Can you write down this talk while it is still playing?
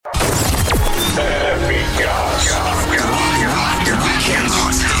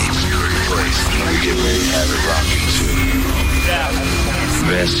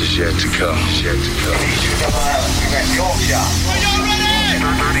best is yet to come. Yet to come. Yorkshire. Are you ready?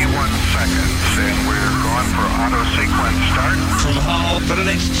 31 seconds, and we're going for auto sequence start. From Hull, for the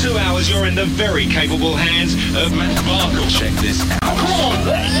next 2 hours, you're in the very capable hands of Matt Barkle. Check this out. Come on,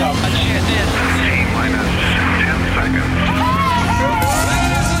 let's go. T-minus 10 seconds.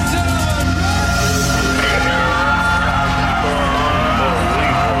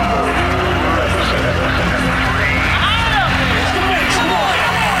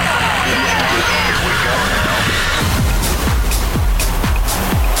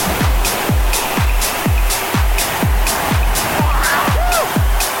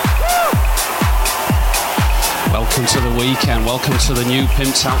 Welcome to the weekend, welcome to the new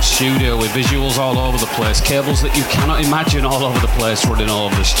Pimped Out studio with visuals all over the place, cables that you cannot imagine all over the place running all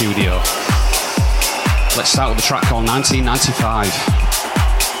over the studio. Let's start with a track called 1995.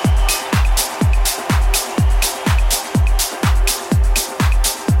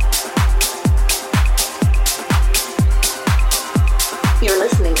 You're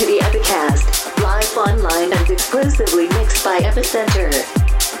listening to the Epicast, live online and exclusively mixed by Epicentre.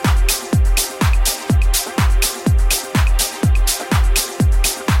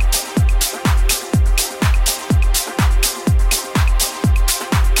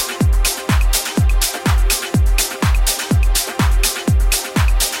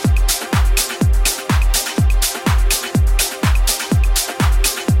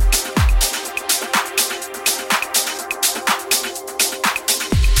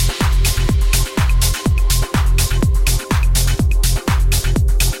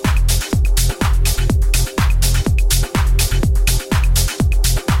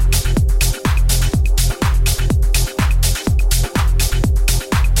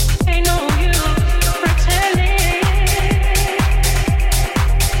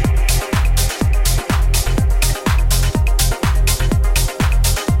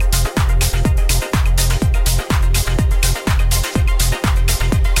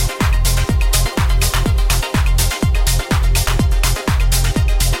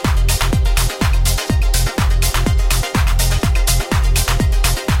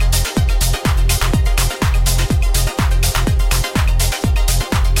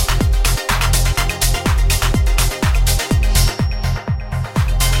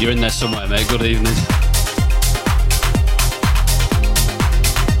 You're in there somewhere, mate. Good evening.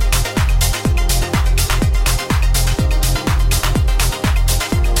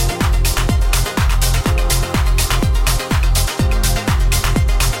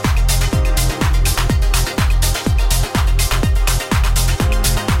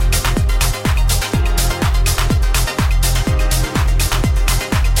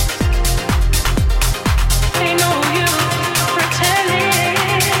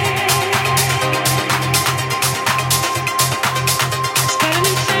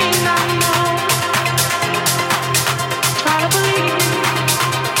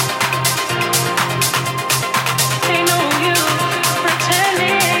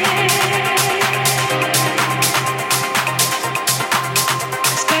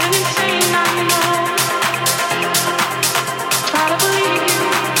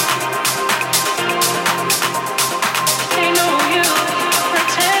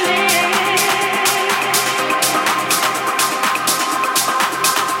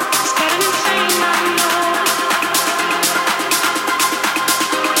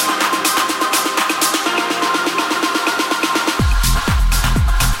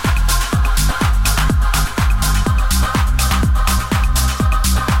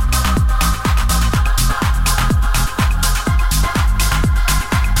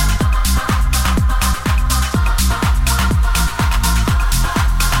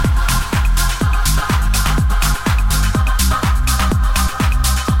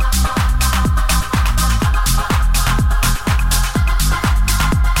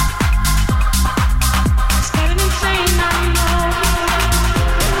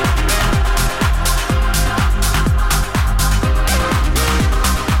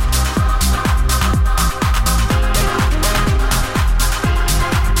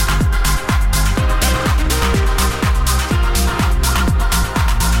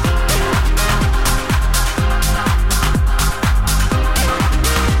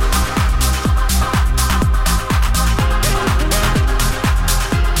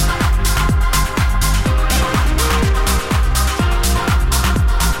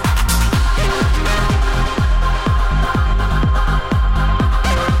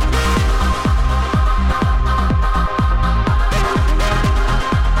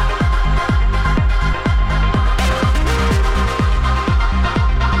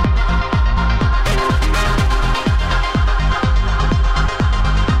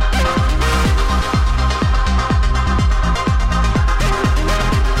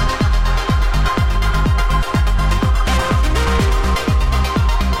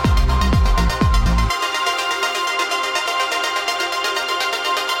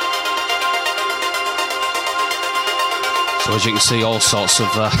 as you can see, all sorts of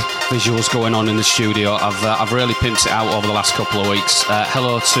visuals going on in the studio. I've really pimped it out over the last couple of weeks.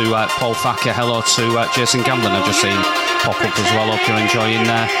 Hello to Paul Thacker, hello to Jason Gamblin, I've just seen pop up as well. Hope you're enjoying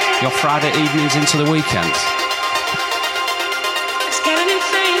your Friday evenings into the weekend.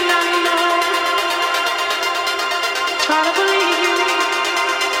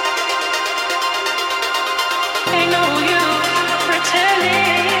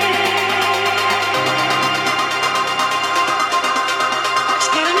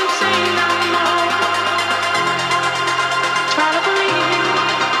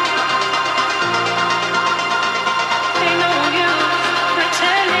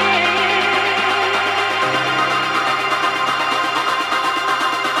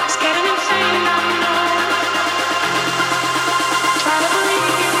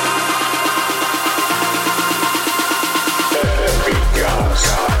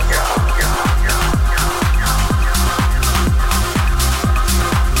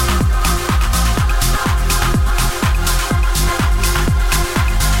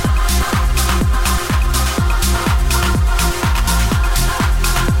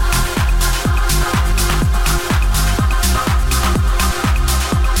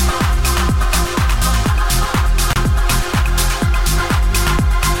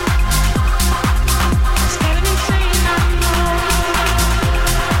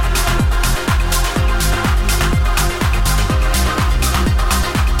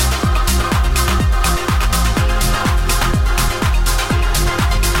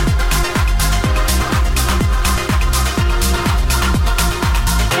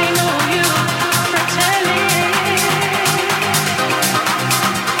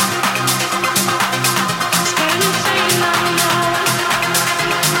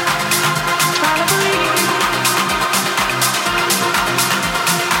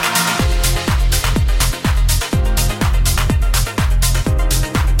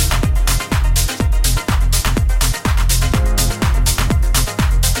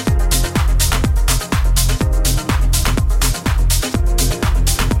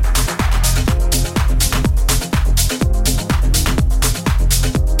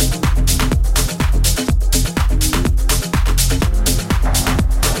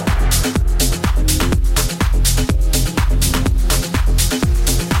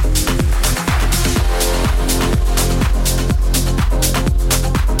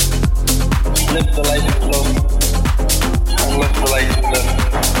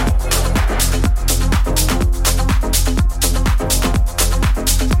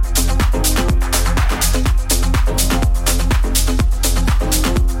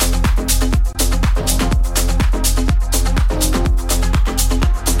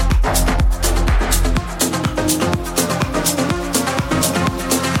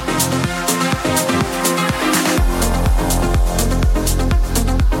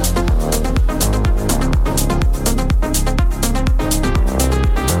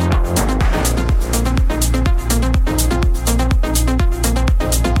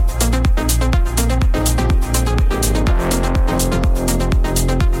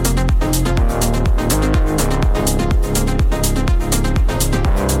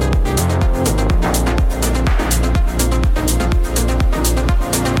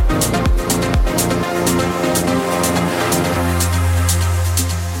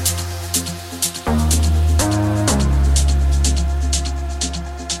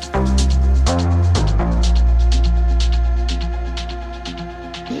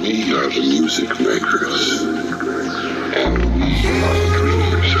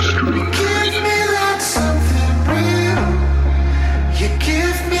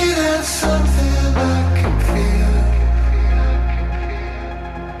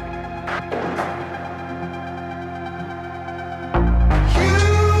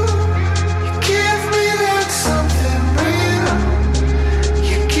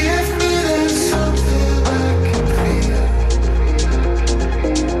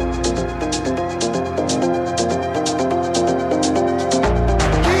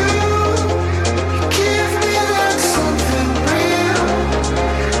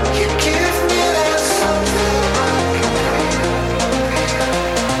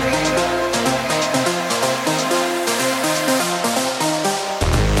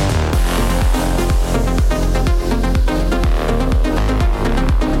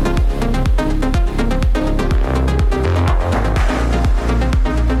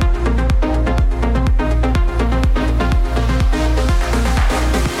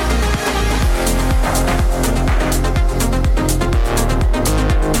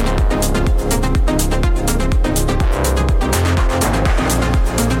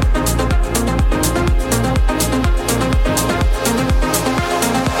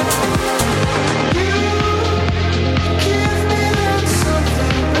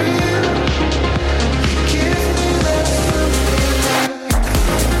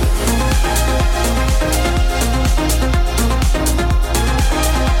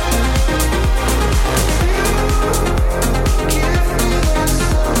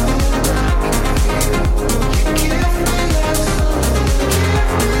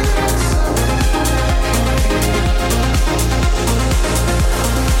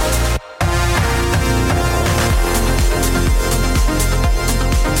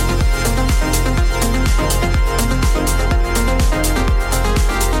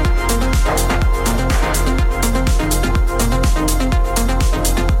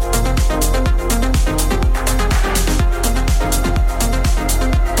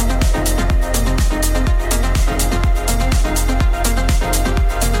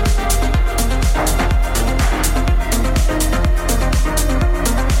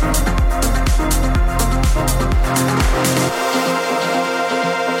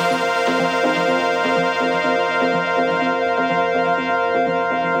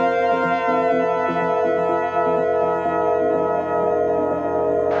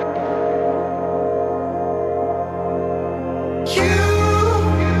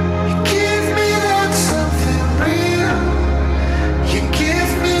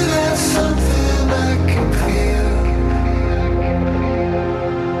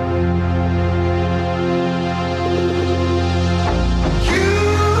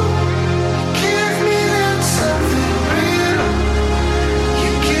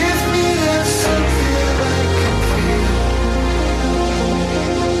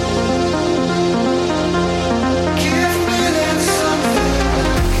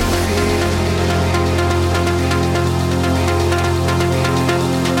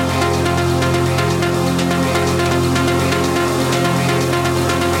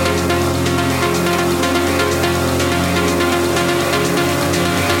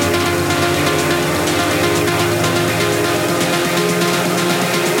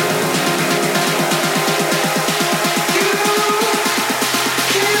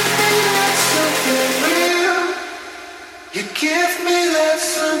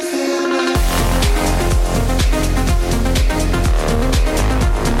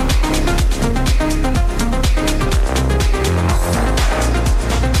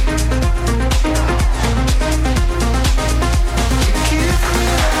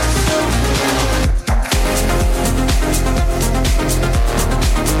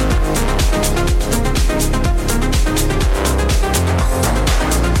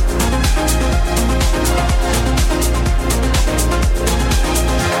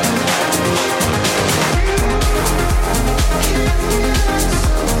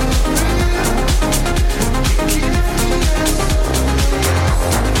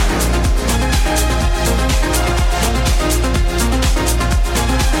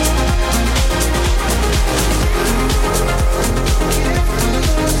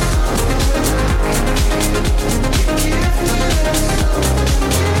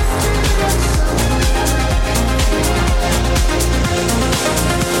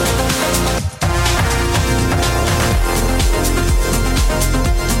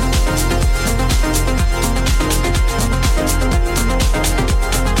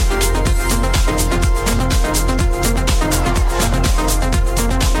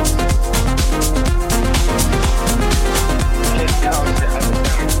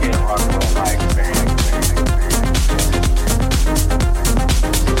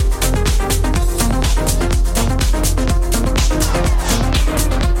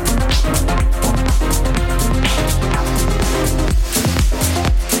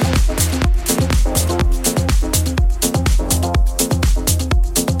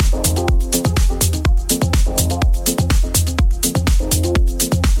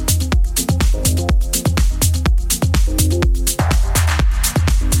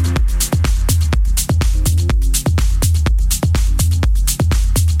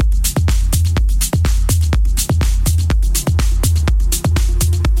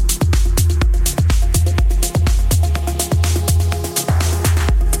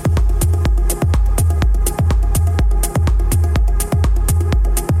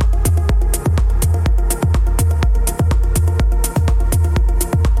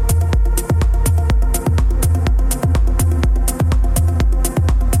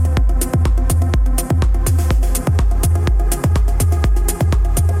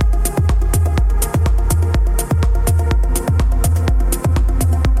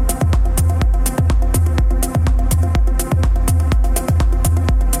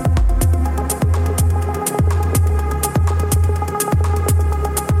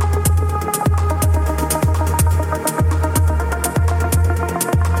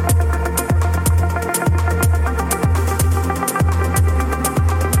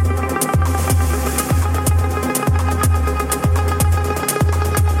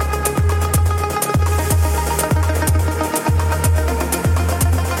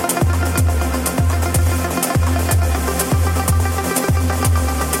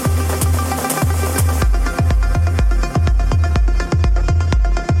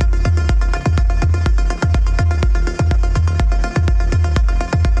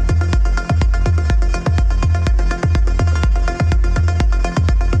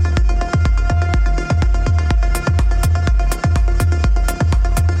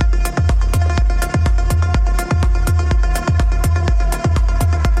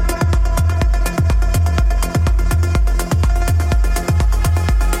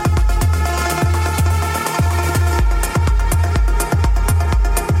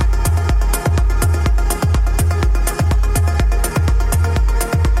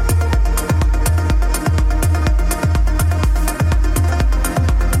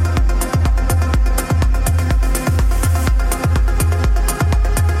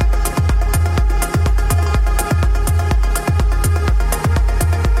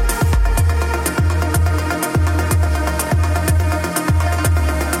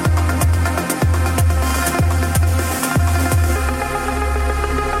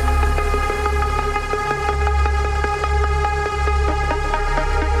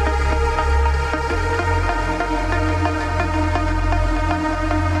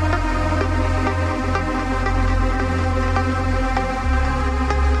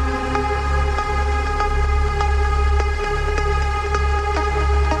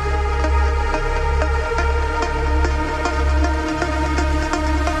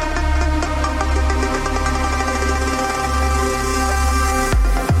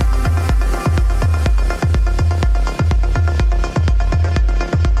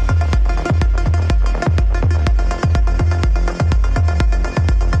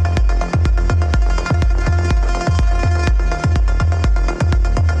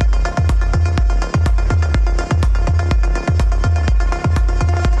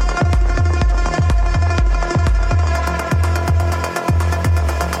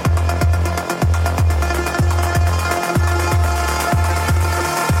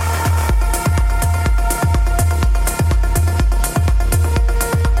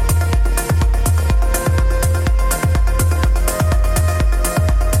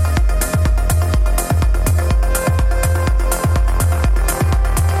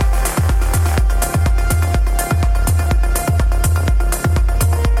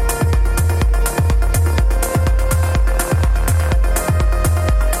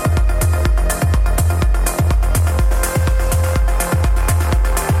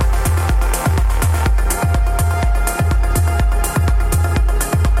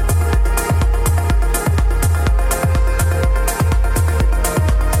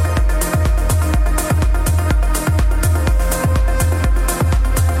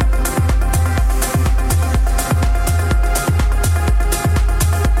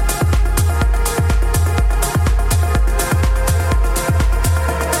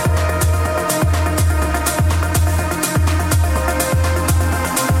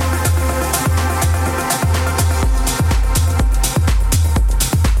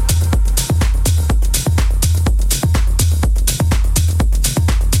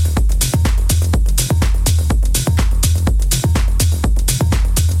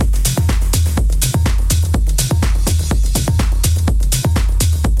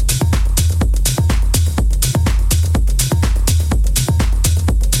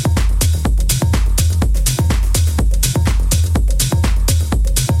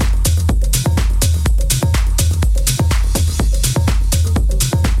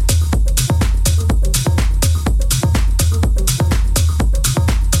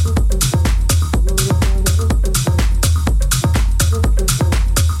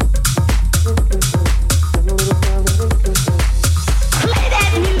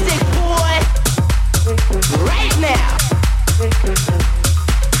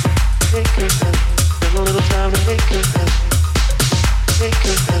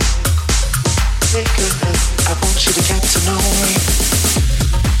 I want you to get to know me.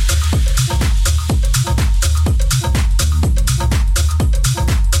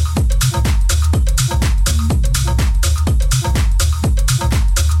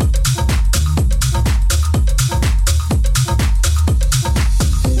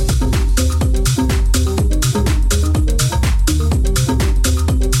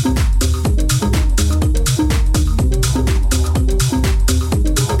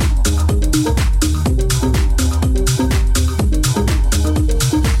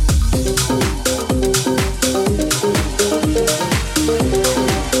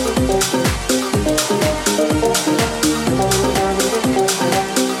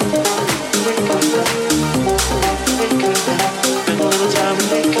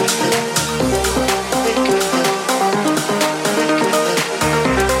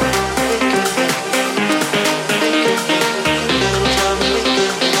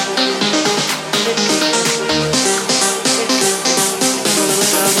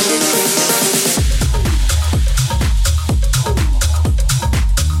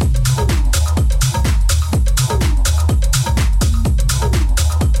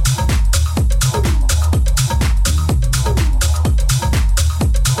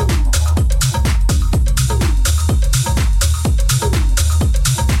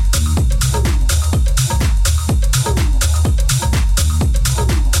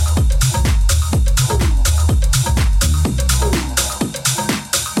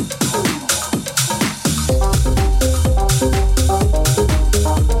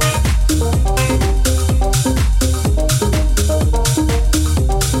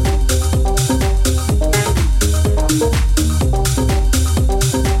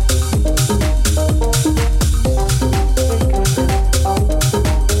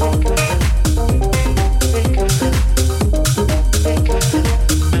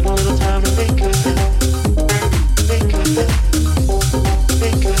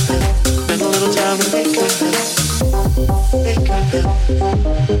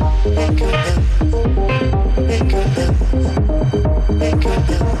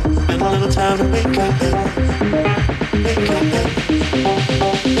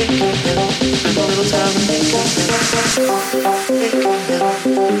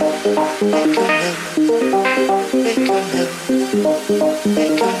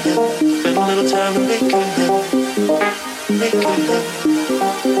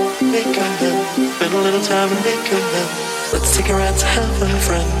 Let's take a ride to heaven,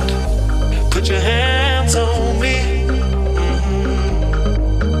 friend. Put your hands on me.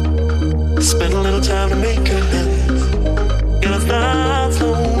 Spend a little time to make amends. Get us not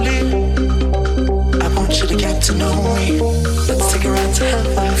lonely. I want you to get to know me. Let's take a ride to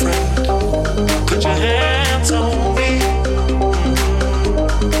heaven, friend. Put your hands on me.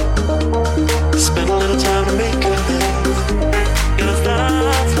 Spend a little time to make amends. Get us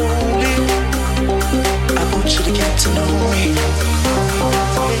not lonely. I want you to get to know me.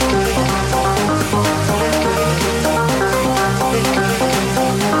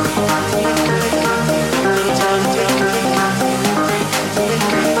 A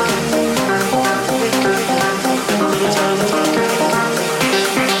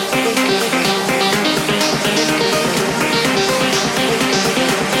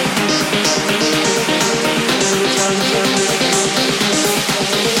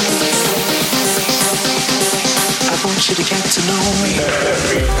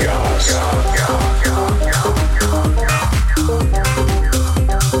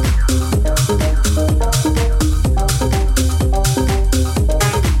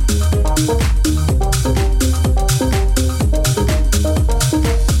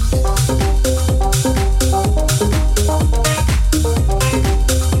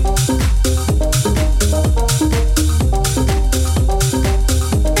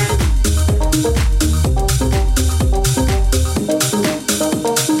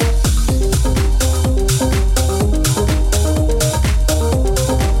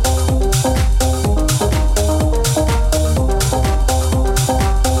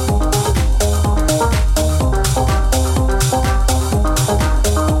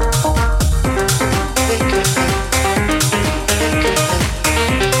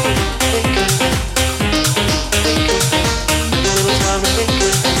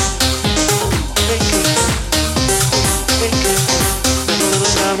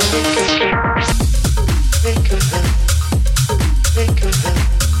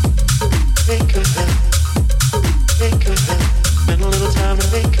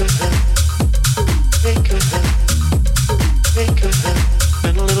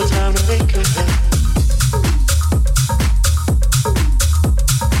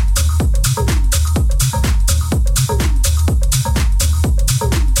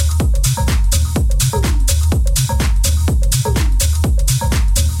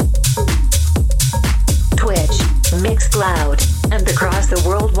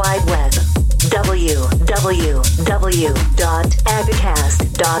www.epicast.co.uk.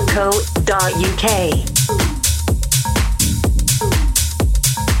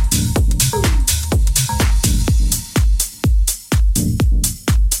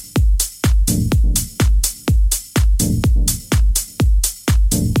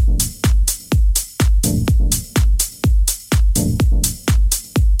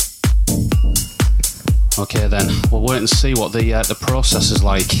 Okay then, we'll wait and see what the process is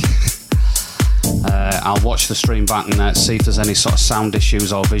like. I'll watch the stream back and see if there's any sort of sound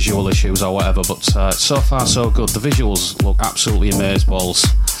issues or visual issues or whatever, but so far so good. The visuals look absolutely amazeballs.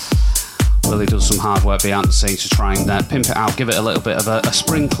 Really does some hard work behind the scenes to try and pimp it out, give it a little bit of a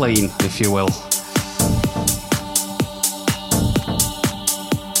spring clean, if you will.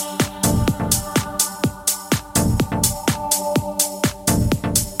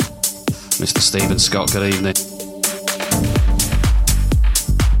 Mr. Stephen Scott, good evening.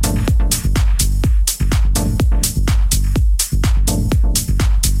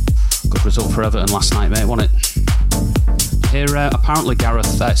 Good result for Everton last night, mate, wasn't it? Here, apparently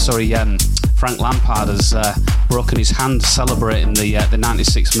Frank Lampard has broken his hand celebrating the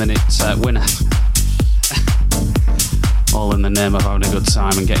 96-minute winner. All in the name of having a good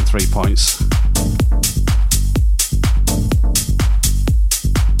time and getting 3 points.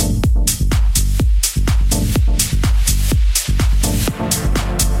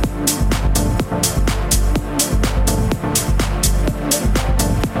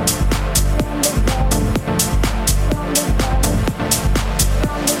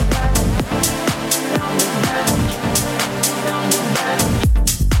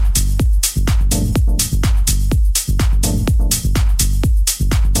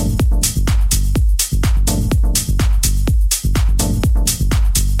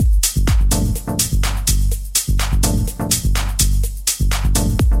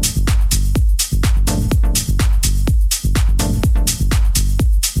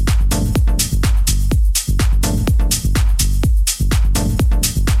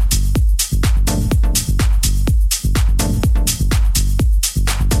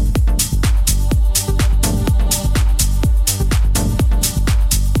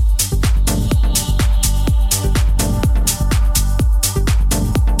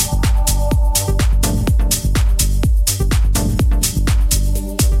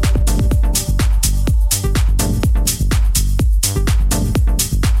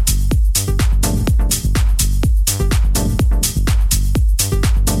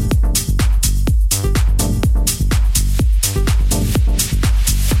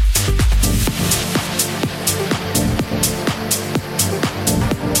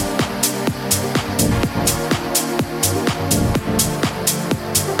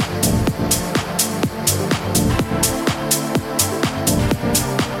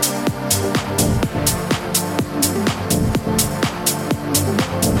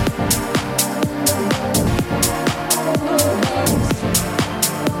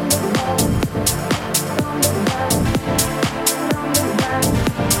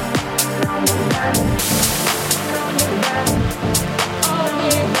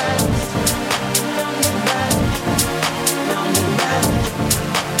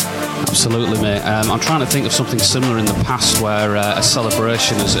 Absolutely, mate. I'm trying to think of something similar in the past where a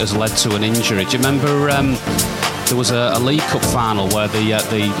celebration has led to an injury. Do you remember there was a League Cup final where the I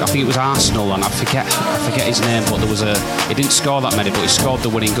think it was Arsenal, and I forget his name, but he didn't score that many, but he scored the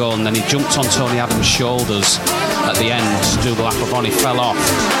winning goal, and then he jumped on Tony Adams' shoulders at the end to do the lap of on. He fell off.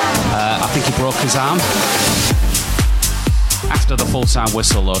 I think he broke his arm after the full-time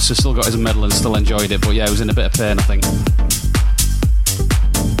whistle, though, so still got his medal and still enjoyed it. But yeah, he was in a bit of pain, I think.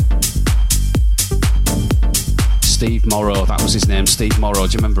 Steve Morrow, that was his name, Steve Morrow.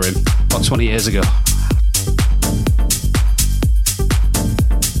 Do you remember him? About 20 years ago.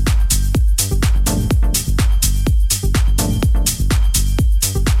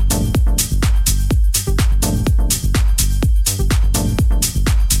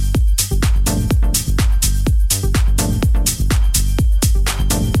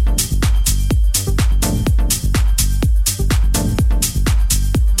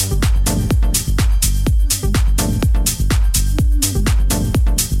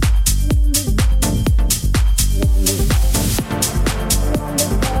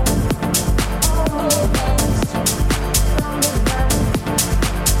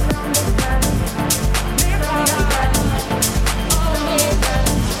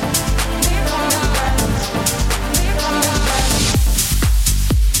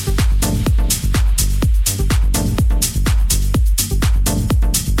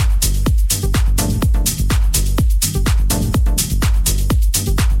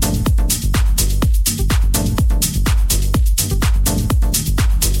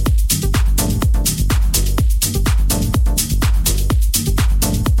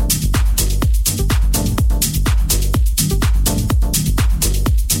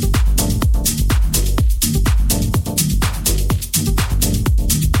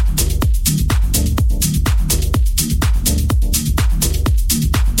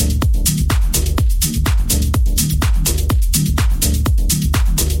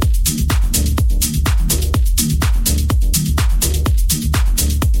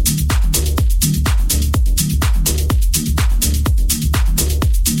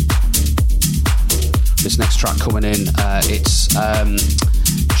 track coming in. It's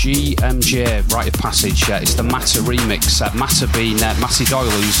GMJ, Rite of Passage. It's the Matter remix. Matter being Matty Doyle,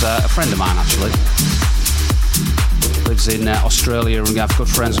 who's a friend of mine actually. Lives in Australia, and I've good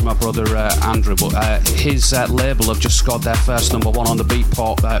friends with my brother Andrew. But his label have just scored their first number one on the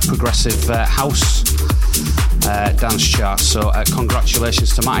Beatport progressive house dance chart. So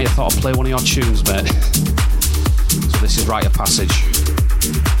congratulations to Matty. I thought I'd play one of your tunes, mate. So this is Rite of Passage.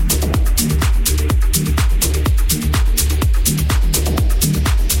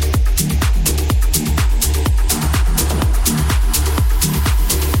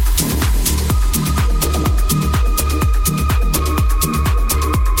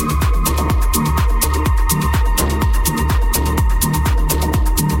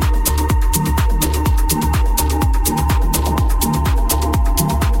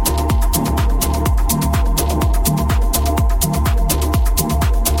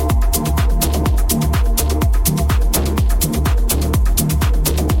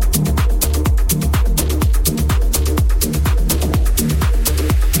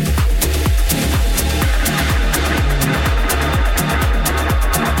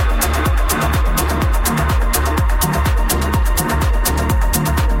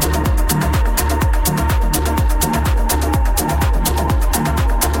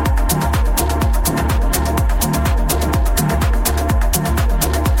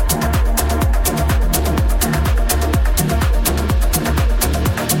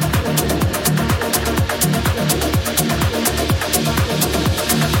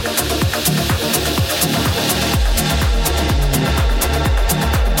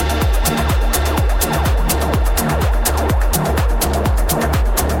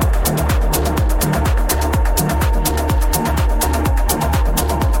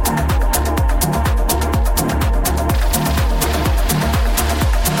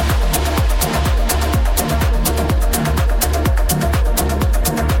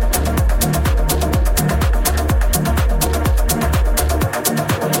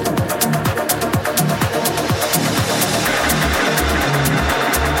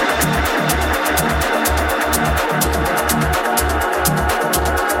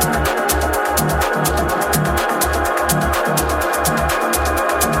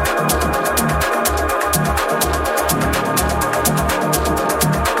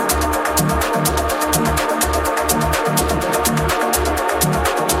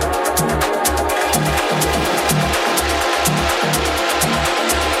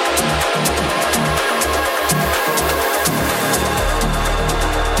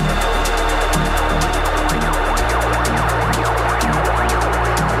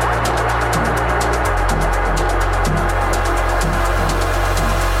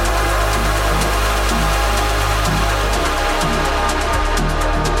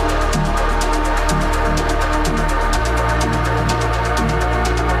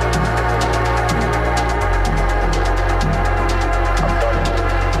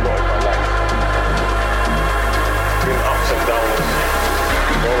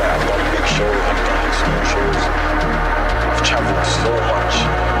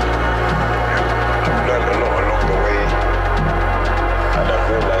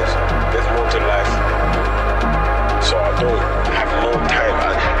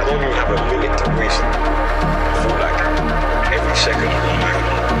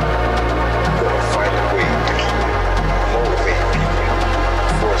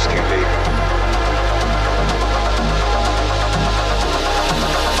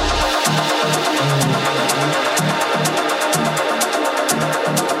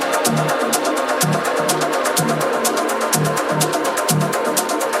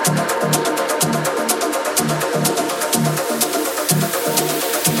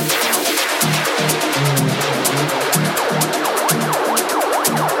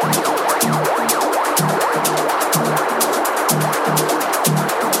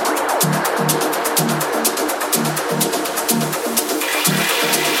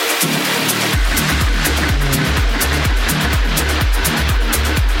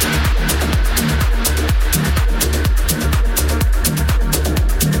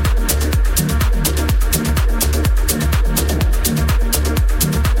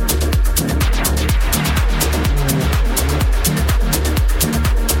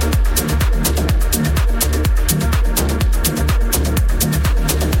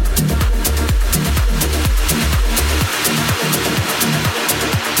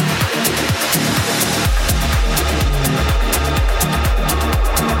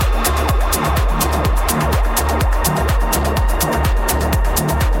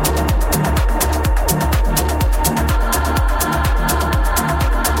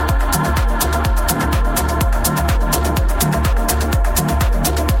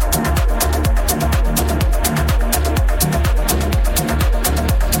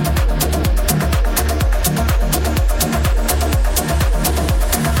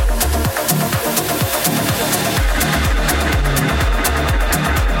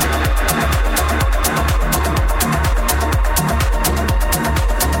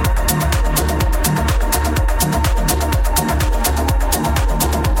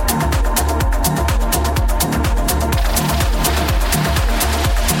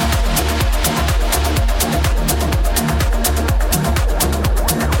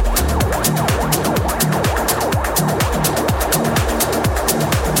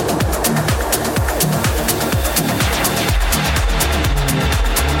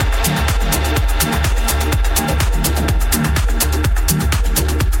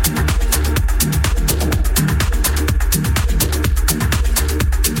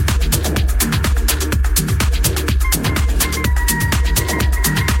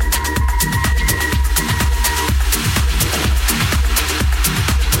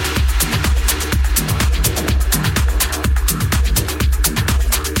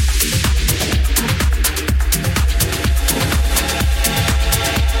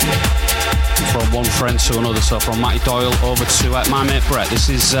 friend to another. So from Matty Doyle over to my mate Brett. This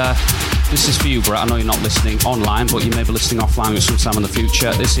is for you, Brett. I know you're not listening online, but you may be listening offline at some time in the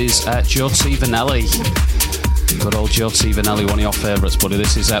future. This is Joe T. Vanelli. Good old Joe T. Vanelli, one of your favourites, buddy.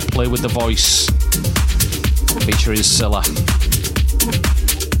 This is Play With The Voice, featuring Scylla.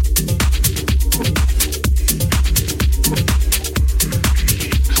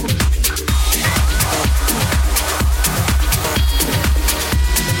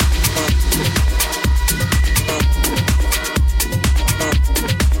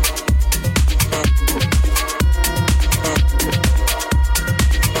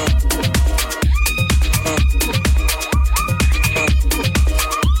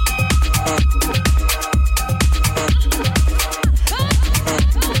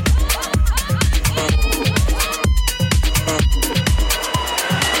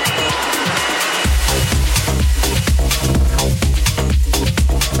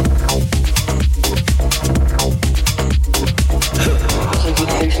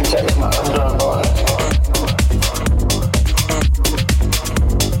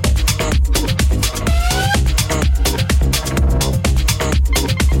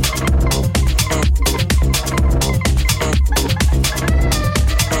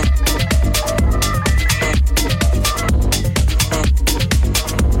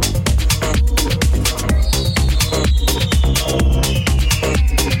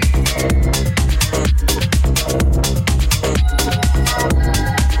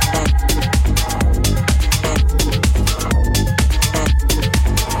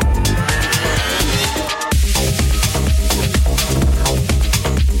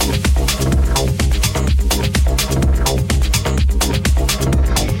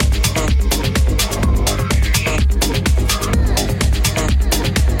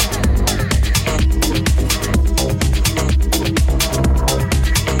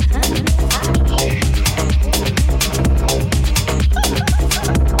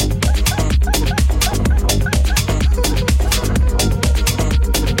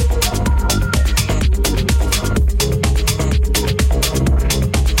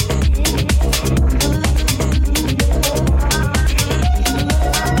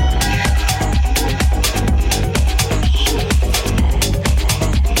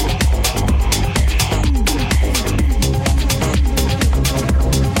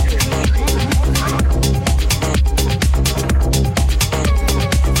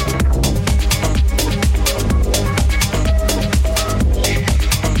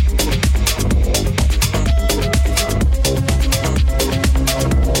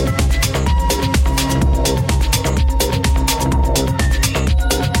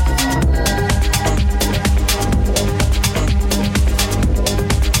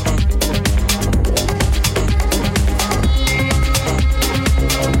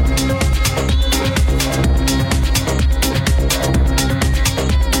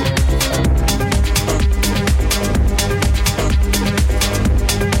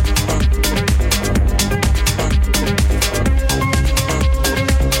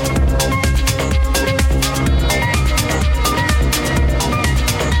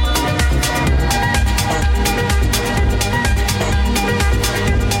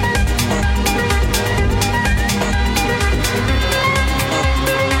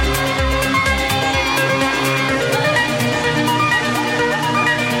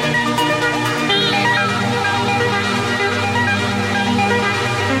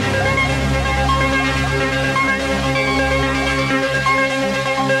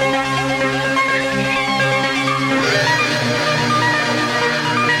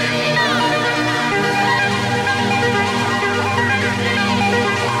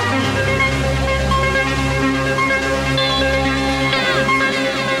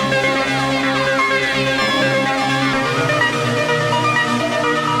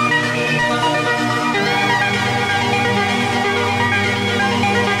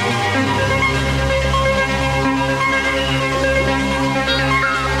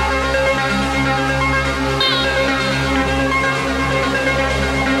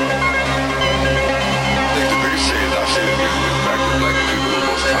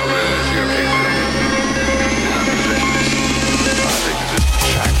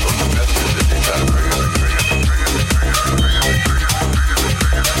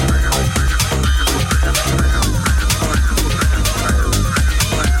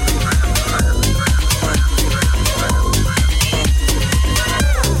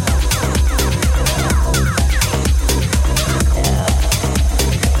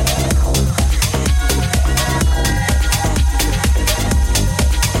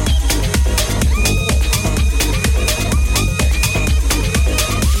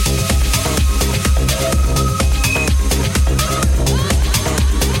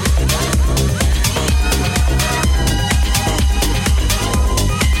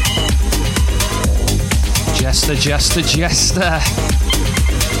 Jester.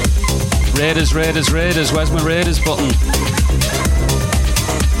 Raiders. Where's my Raiders button?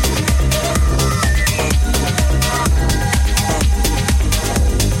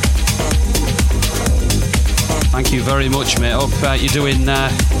 Thank you very much, mate. Hope you're doing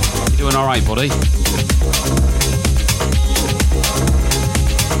all right, buddy.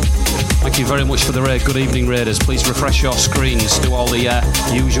 Thank you very much for the raid. Good evening, Raiders. Please refresh your screens. Do all the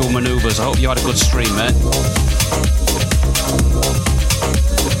usual manoeuvres. I hope you had a good stream, mate.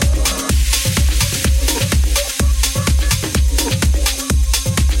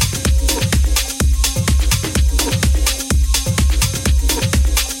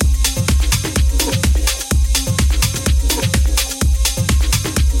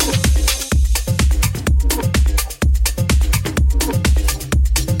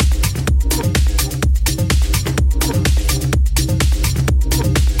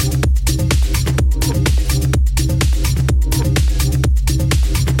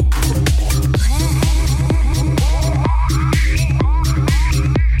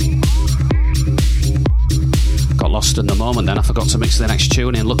 Then I forgot to mix the next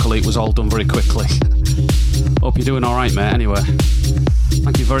tune in. Luckily it was all done very quickly. Hope you're doing alright, mate. Anyway,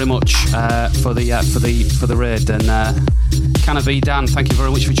 thank you very much for the raid. And Canna V Dan, thank you very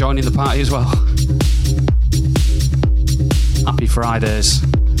much for joining the party as well. Happy Fridays.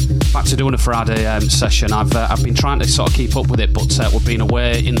 Back to doing a Friday session. I've been trying to sort of keep up with it, but we've been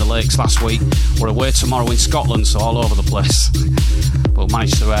away in the lakes last week. We're away tomorrow in Scotland, so all over the place. But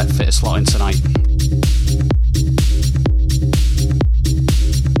managed to fit a slot in tonight.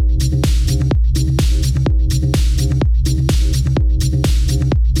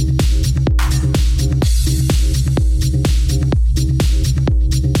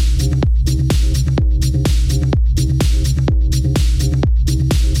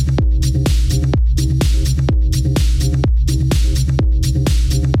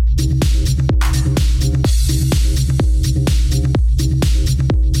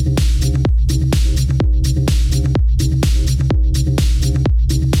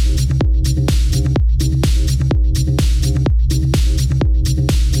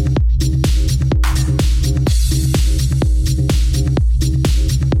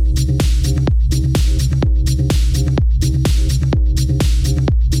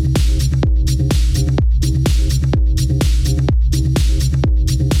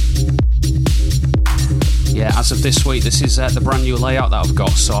 This week, this is the brand new layout that I've got.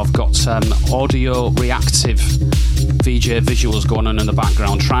 So I've got audio reactive VJ visuals going on in the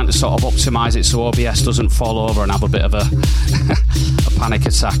background, trying to sort of optimize it so OBS doesn't fall over and have a bit of a panic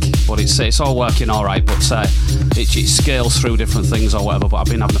attack. But it's all working all right. But it scales through different things or whatever. But I've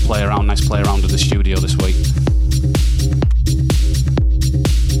been having a nice play around in the studio this week.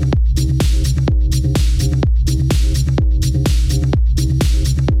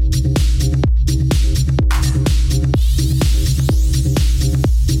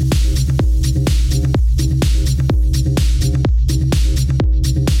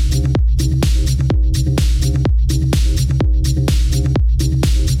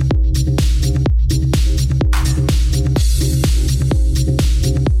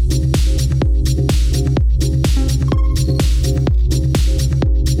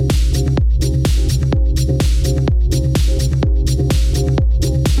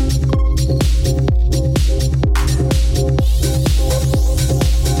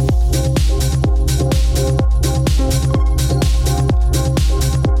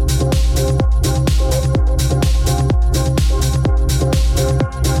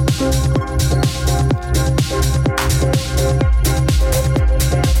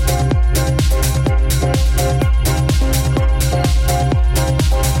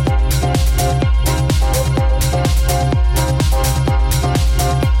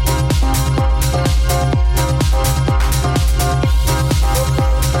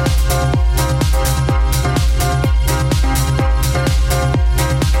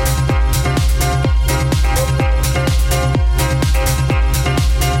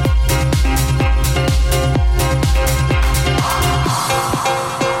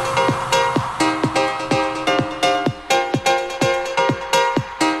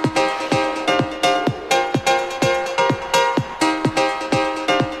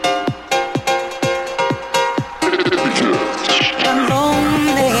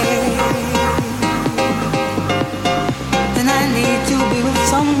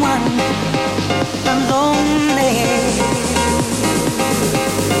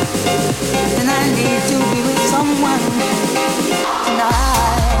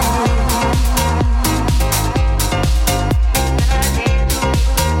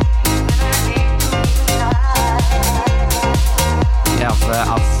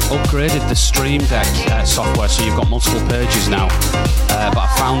 I've upgraded the Stream Deck software, so you've got multiple pages now. But I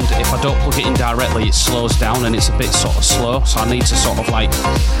found if I don't plug it in directly, it slows down and it's a bit sort of slow. So I need to sort of like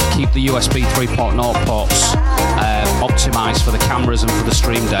keep the USB 3.0 ports optimized for the cameras and for the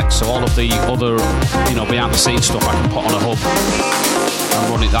Stream Deck. So all of the other, behind the scenes stuff I can put on a hub and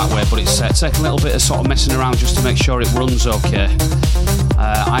run it that way. But it's taking a little bit of sort of messing around just to make sure it runs okay.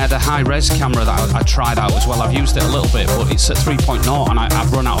 I had a high-res camera that I tried out as well. I've used it a little bit, but it's at 3.0 and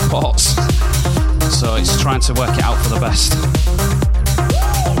I've run out of ports. So it's trying to work it out for the best.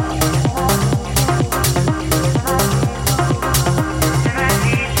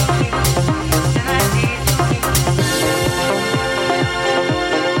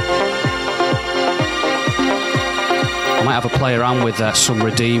 Have a play around with some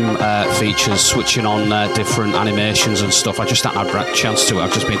redeem features, switching on different animations and stuff. I just haven't had a chance to it.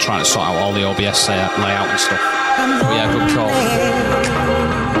 I've just been trying to sort out all the OBS layout and stuff. But yeah, good call.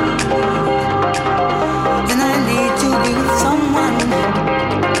 And I need to be with someone.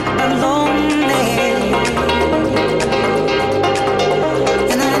 I'm lonely.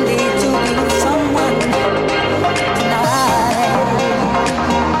 And I need to be with someone tonight.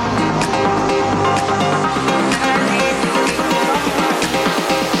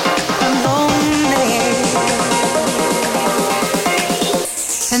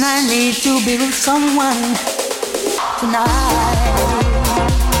 And I need to be with someone tonight.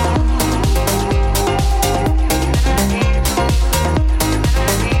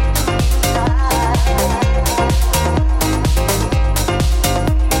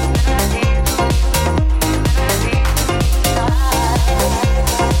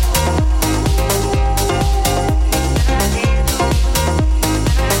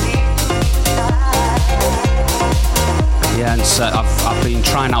 I've been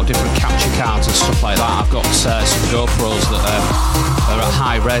trying out different capture cards and stuff like that. I've got some GoPros that are at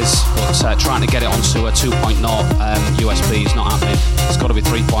high res, but trying to get it onto a 2.0 USB is not happening. It's got to be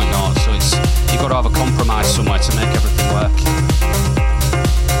 3.0, so you've got to have a compromise somewhere to make everything work.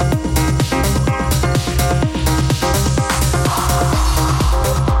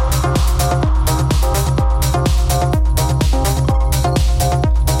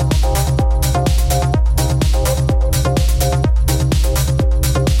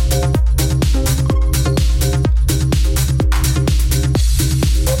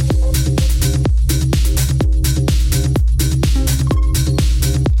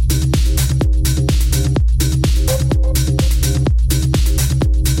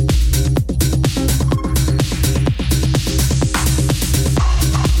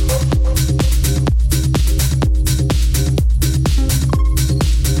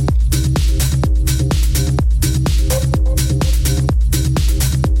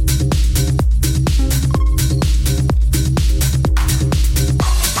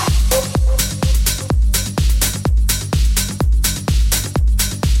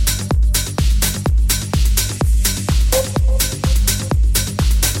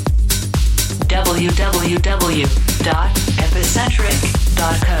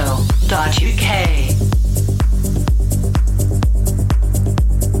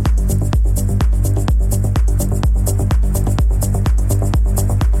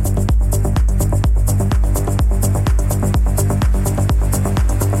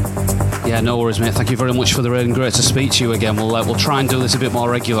 Yeah, no worries, mate. Thank you very much for the raid and great to speak to you again. We'll try and do this a bit more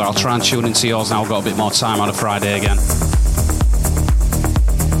regular. I'll try and tune into yours now. I've got a bit more time on a Friday again.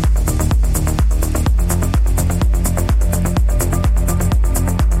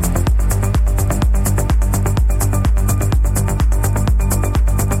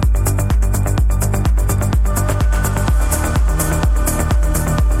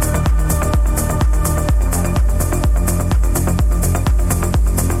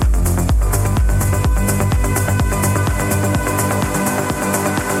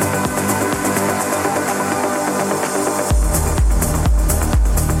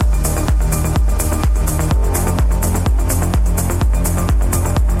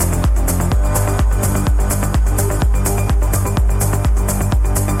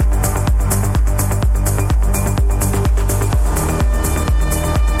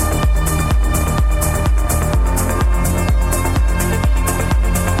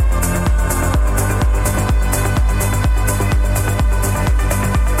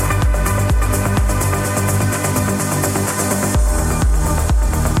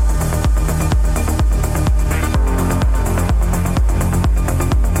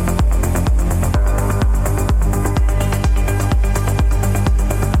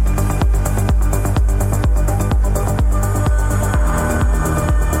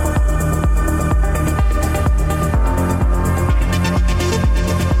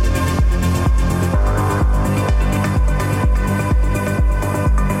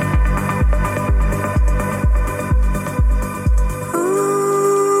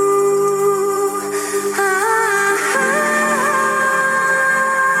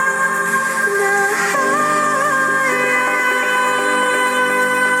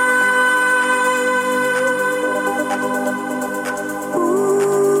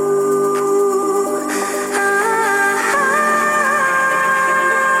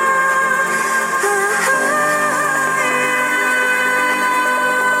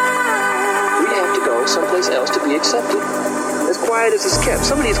 accepted. As quiet as it's kept.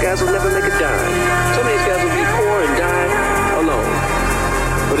 Some of these guys will never make a dime. Some of these guys will be poor and die alone.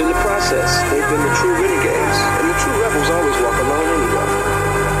 But in the process, they've been the true renegades. And the true rebels always walk alone anyway.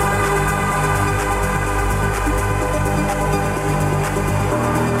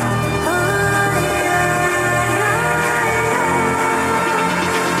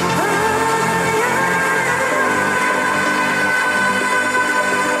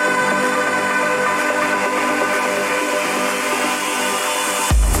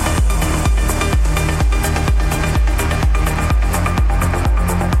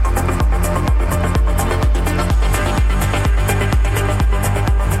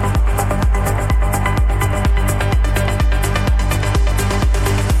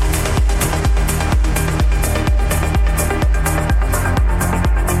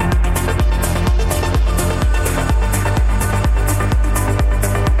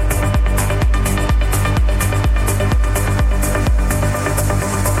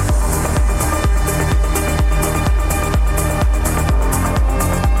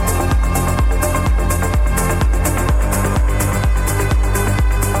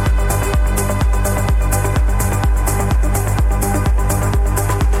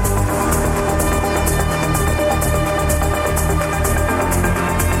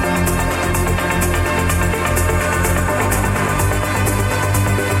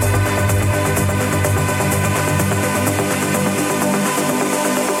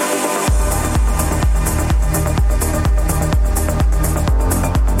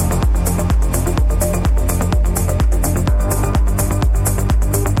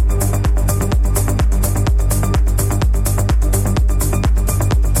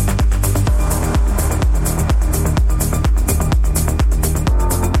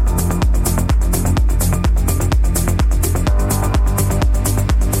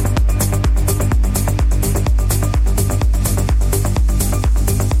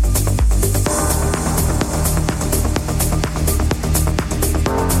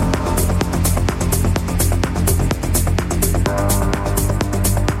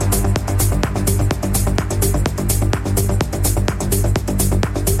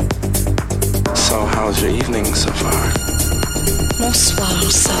 How's your evening so far?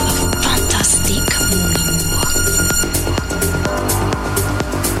 Bonsoir, ça va fantastique, mon amour.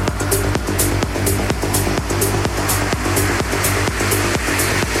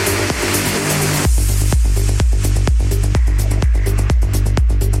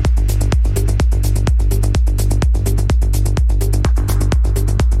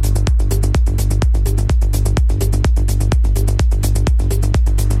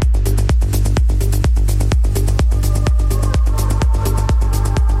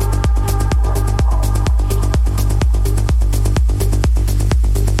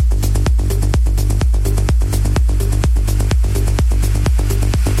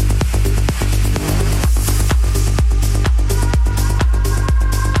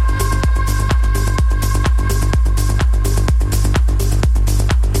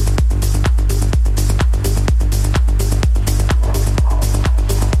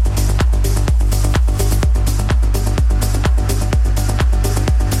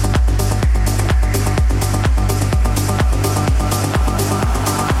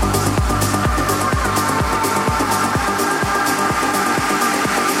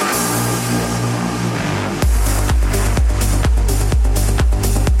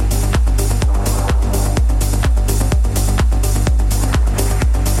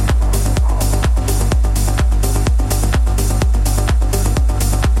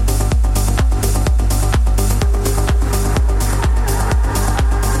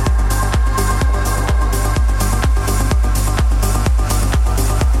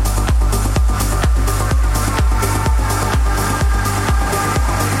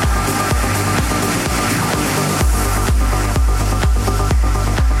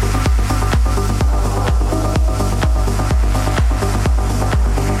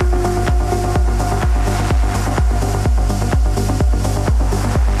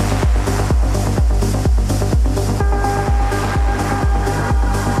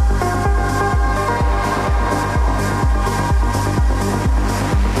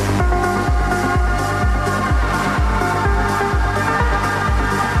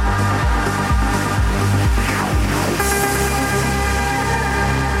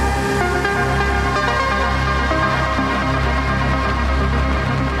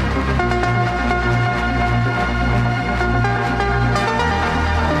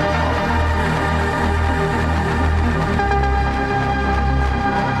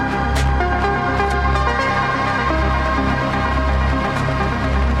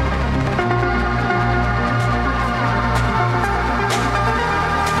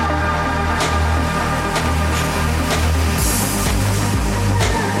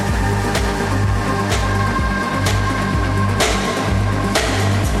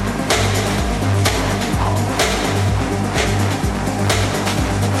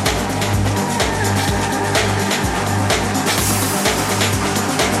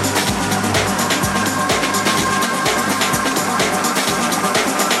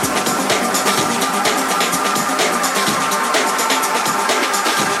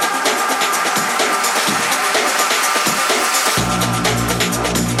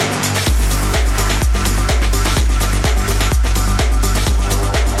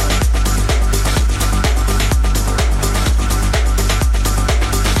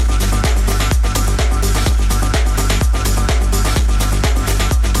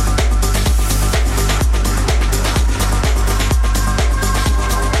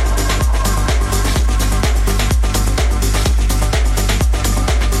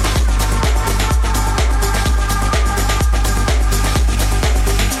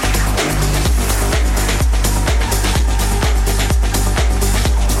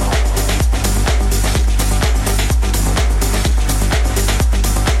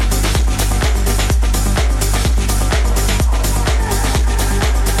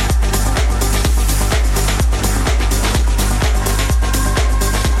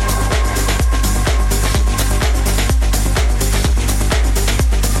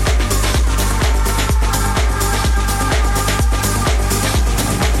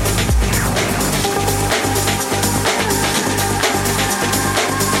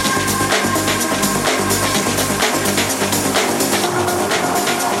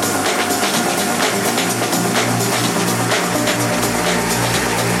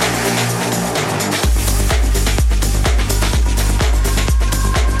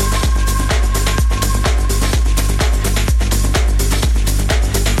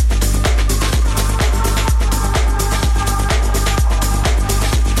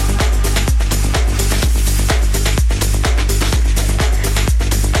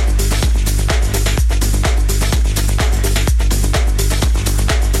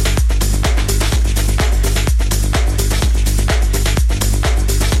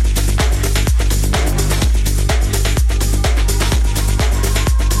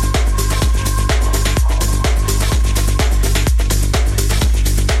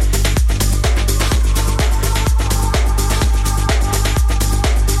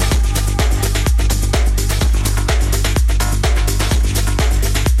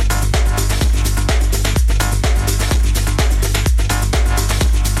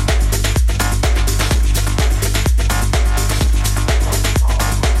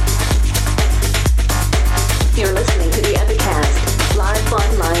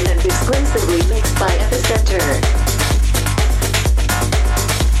 Epicenter.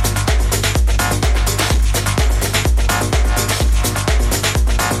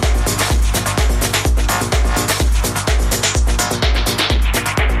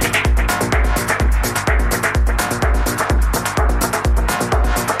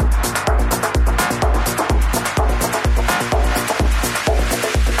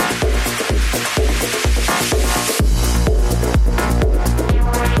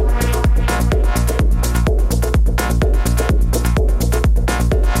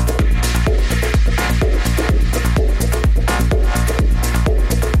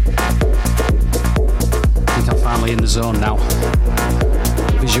 Zone now.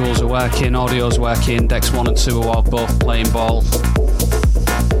 Visuals are working, audio's working, decks 1 and 2 are both playing ball.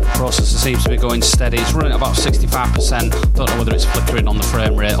 Processor seems to be going steady. It's running at about 65%. Don't know whether it's flickering on the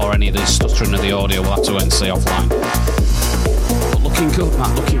frame rate or any of the stuttering of the audio. We'll have to wait and see offline. But looking good,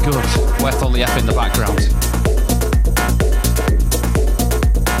 man, looking good. Worth all the F in the background.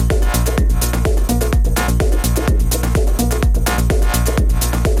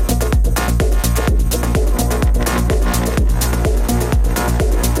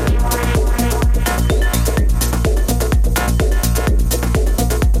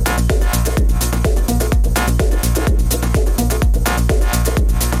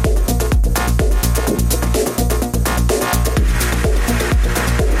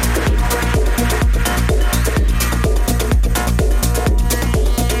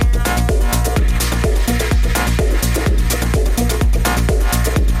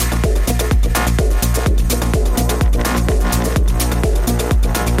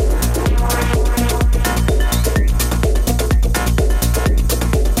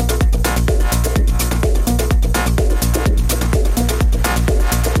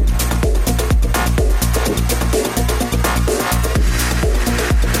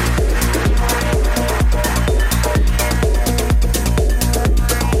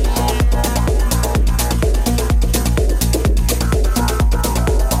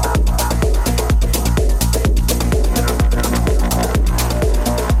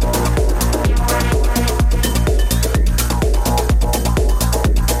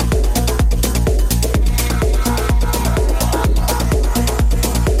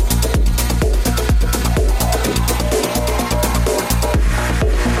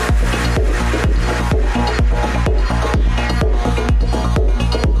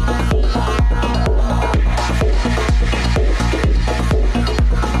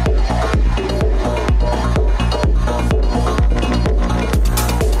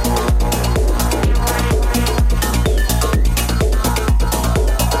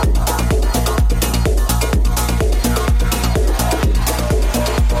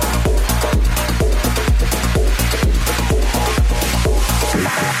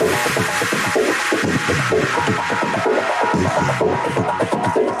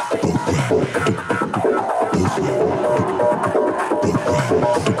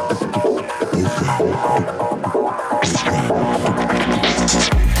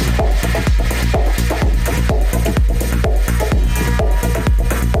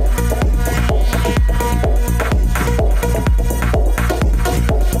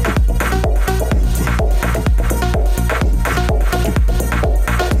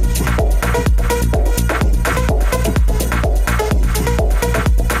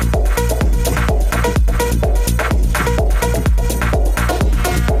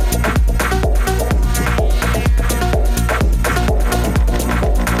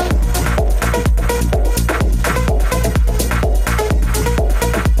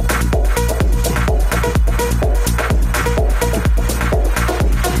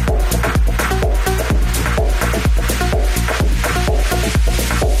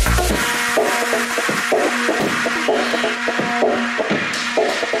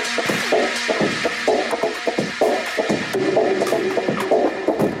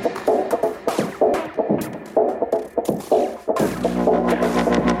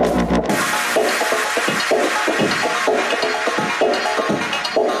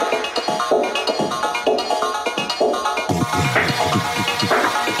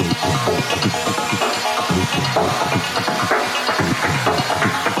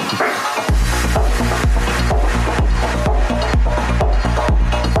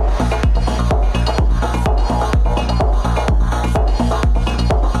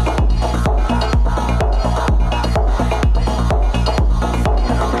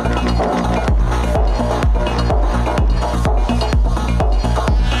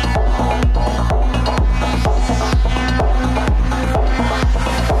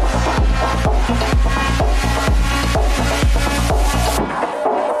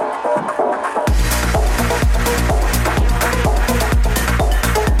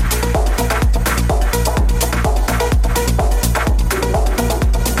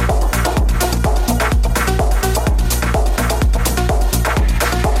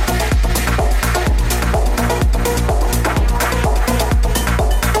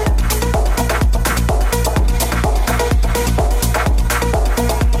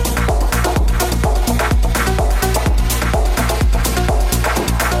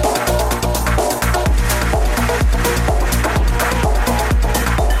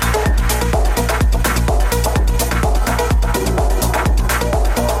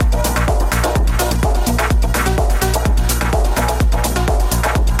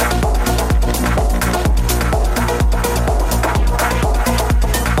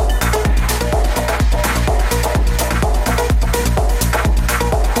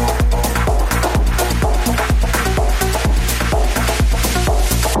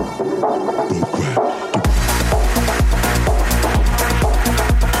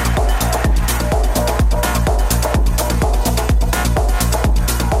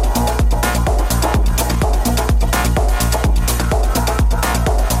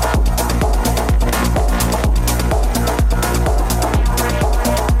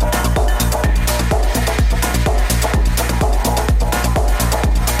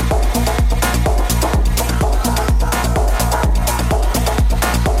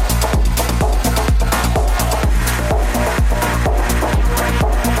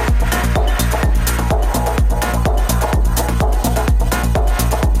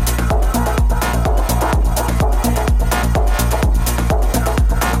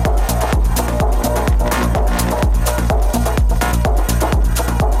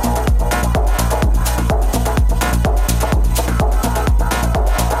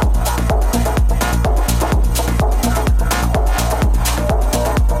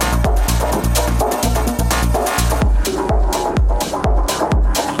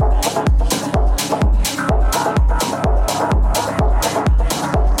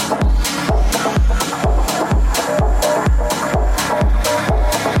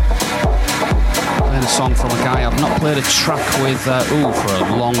 guy I've not played a track with for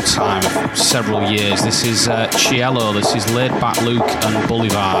a long time, several years. This is Cielo, this is Laid Back Luke and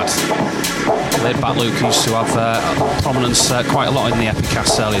Boulevard. Laid Back Luke used to have prominence quite a lot in the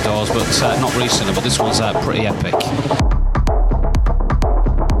Epicast early doors, but not recently, but this one's pretty epic.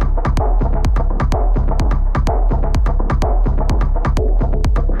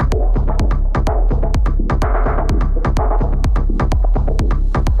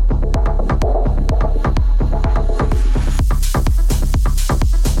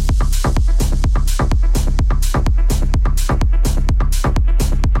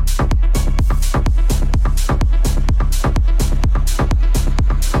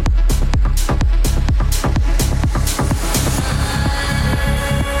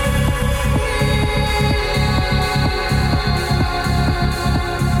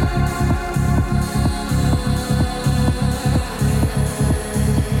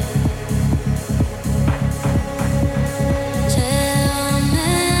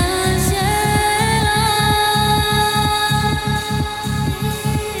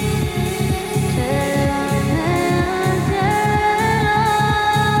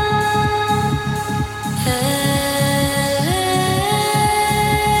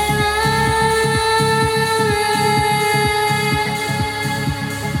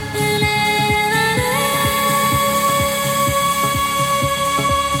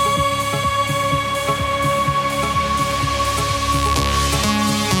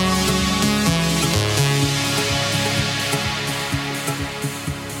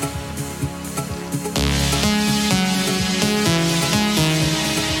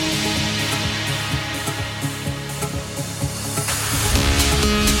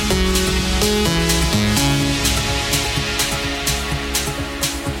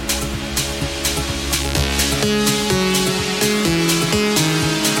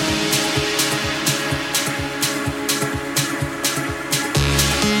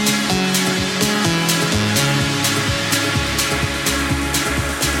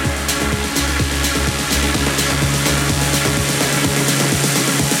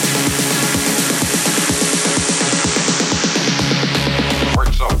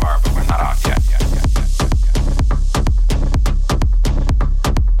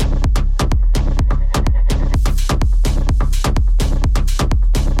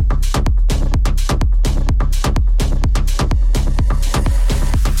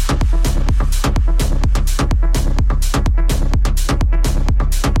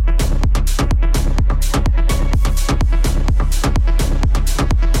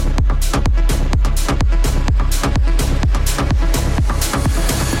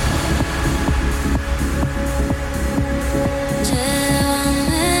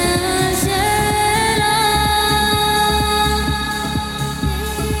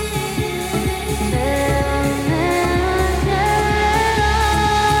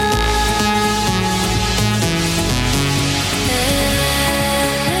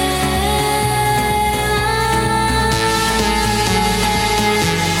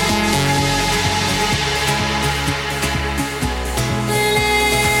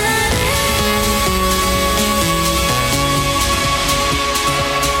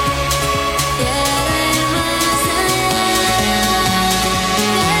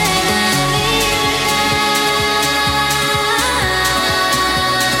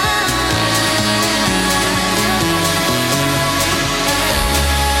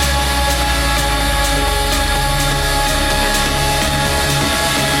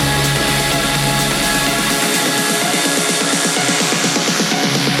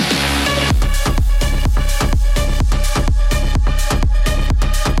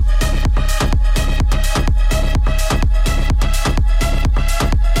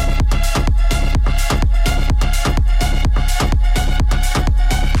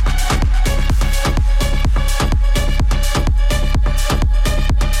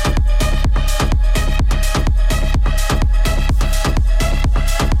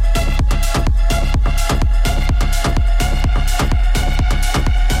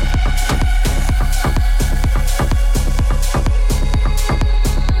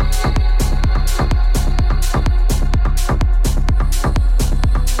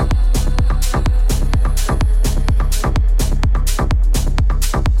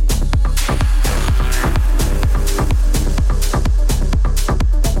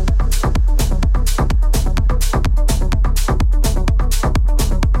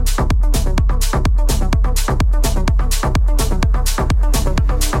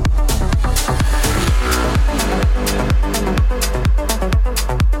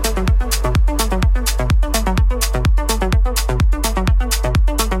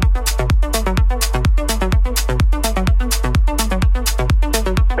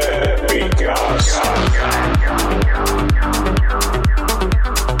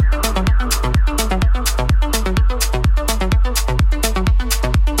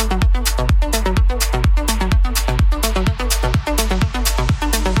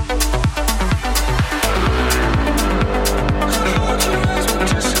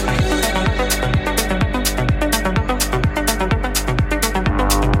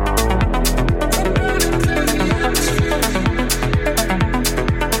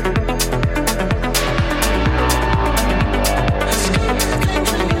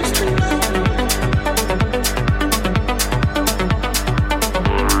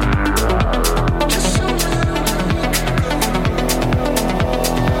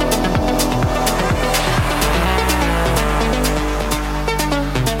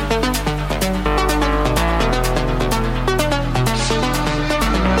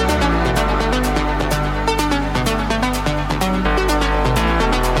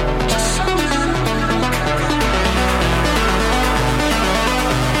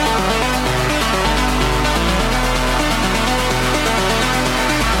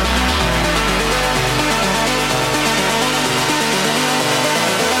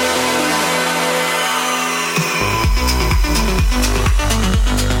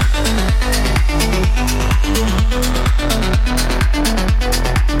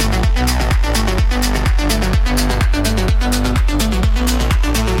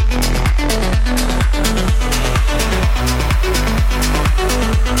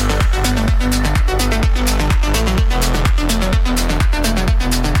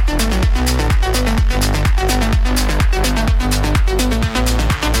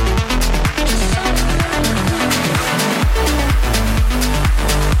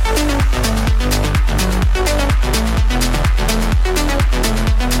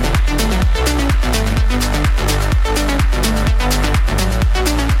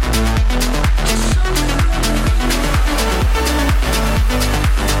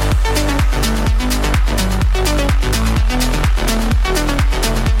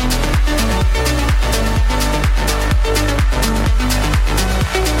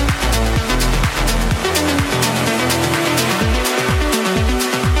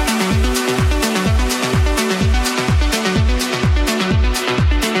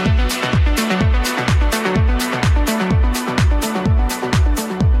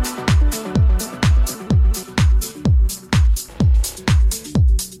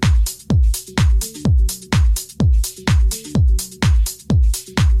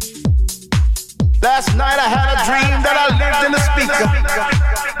 Last night I had a dream that I lived in a speaker.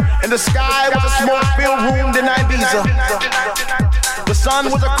 And the sky was a smoke-filled room in Ibiza. The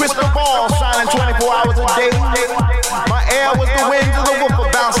sun was a crystal ball shining 24 hours a day. My air was the winds of the woofer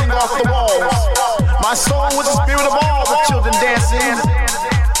bouncing off the walls. My soul was the spirit of all the children dancing.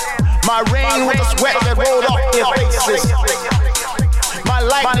 My rain was the sweat that rolled off their faces. My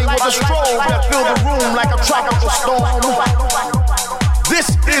lightning was a strobe that filled the room like a tropical storm. This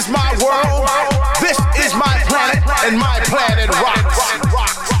is my world, this is my planet, and my planet rocks.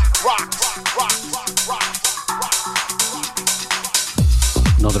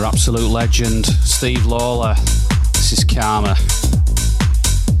 Another absolute legend, Steve Lawler. This is Karma.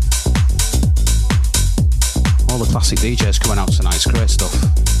 All the classic DJs coming out tonight, it's great stuff.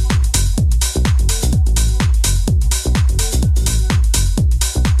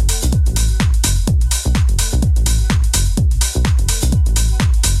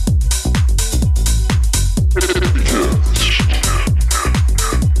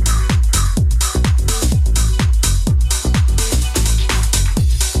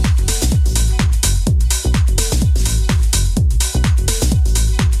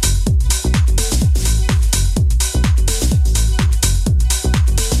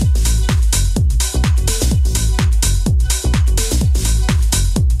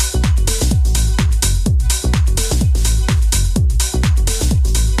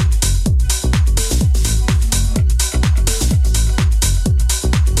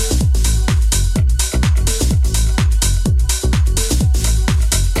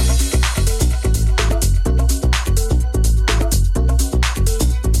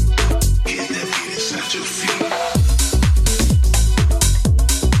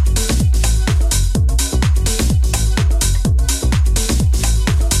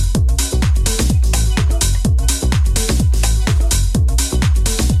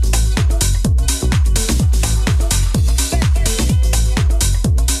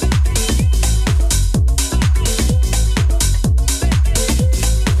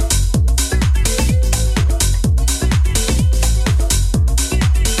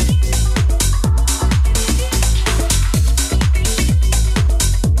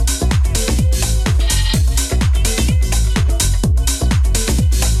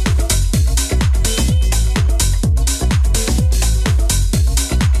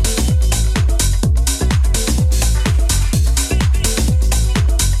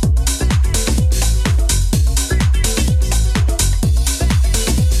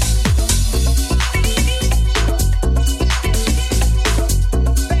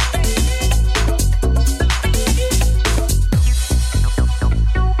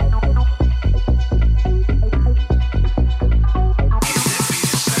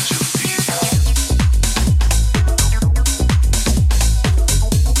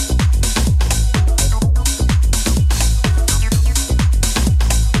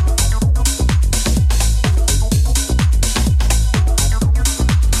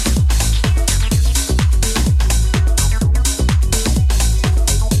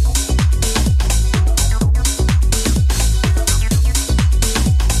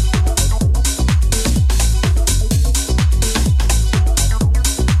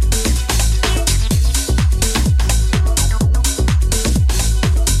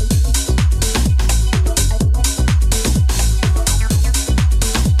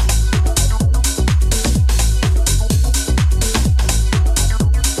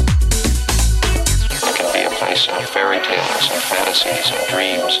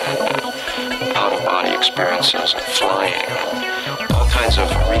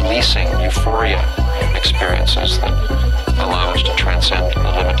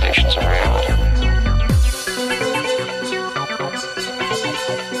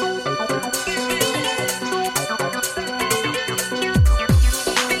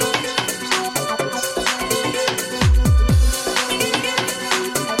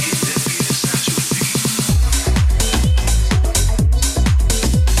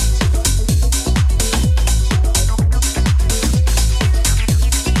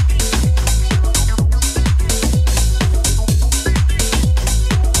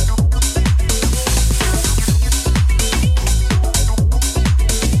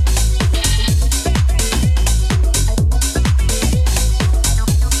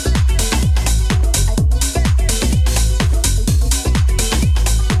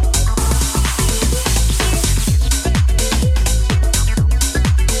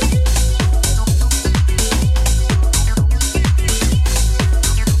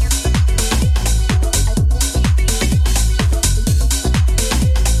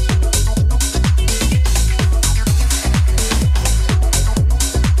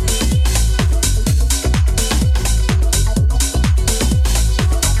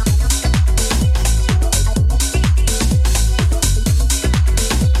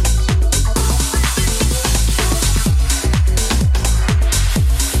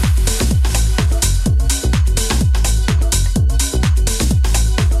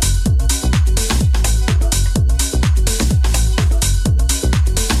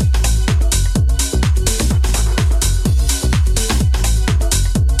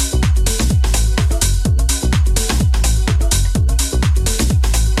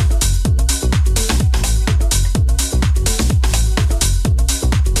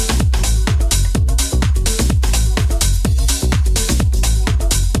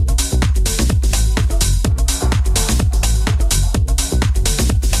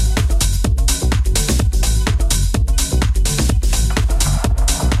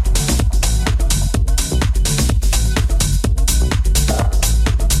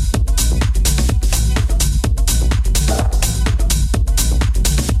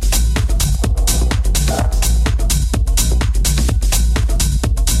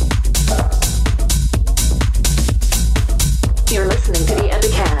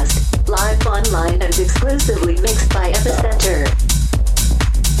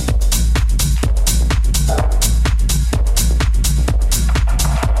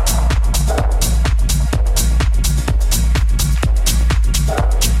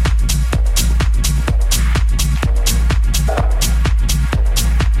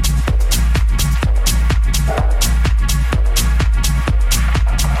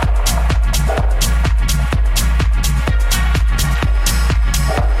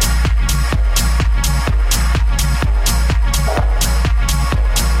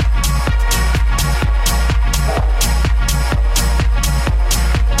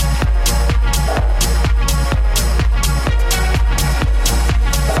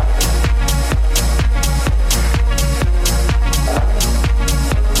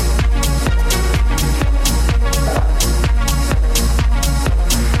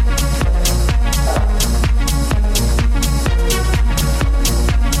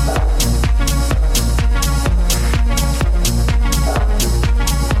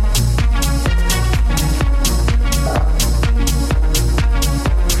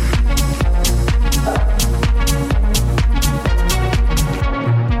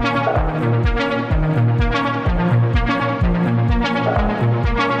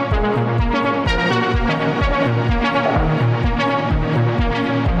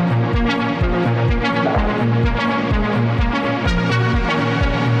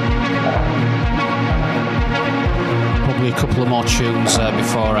 couple of more tunes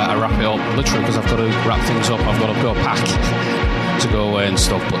before I wrap it up. Literally, because I've got to wrap things up. I've got to go pack to go away and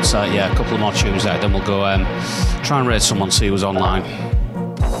stuff. But yeah, a couple of more tunes there. Then we'll go try and raid someone, see who's online.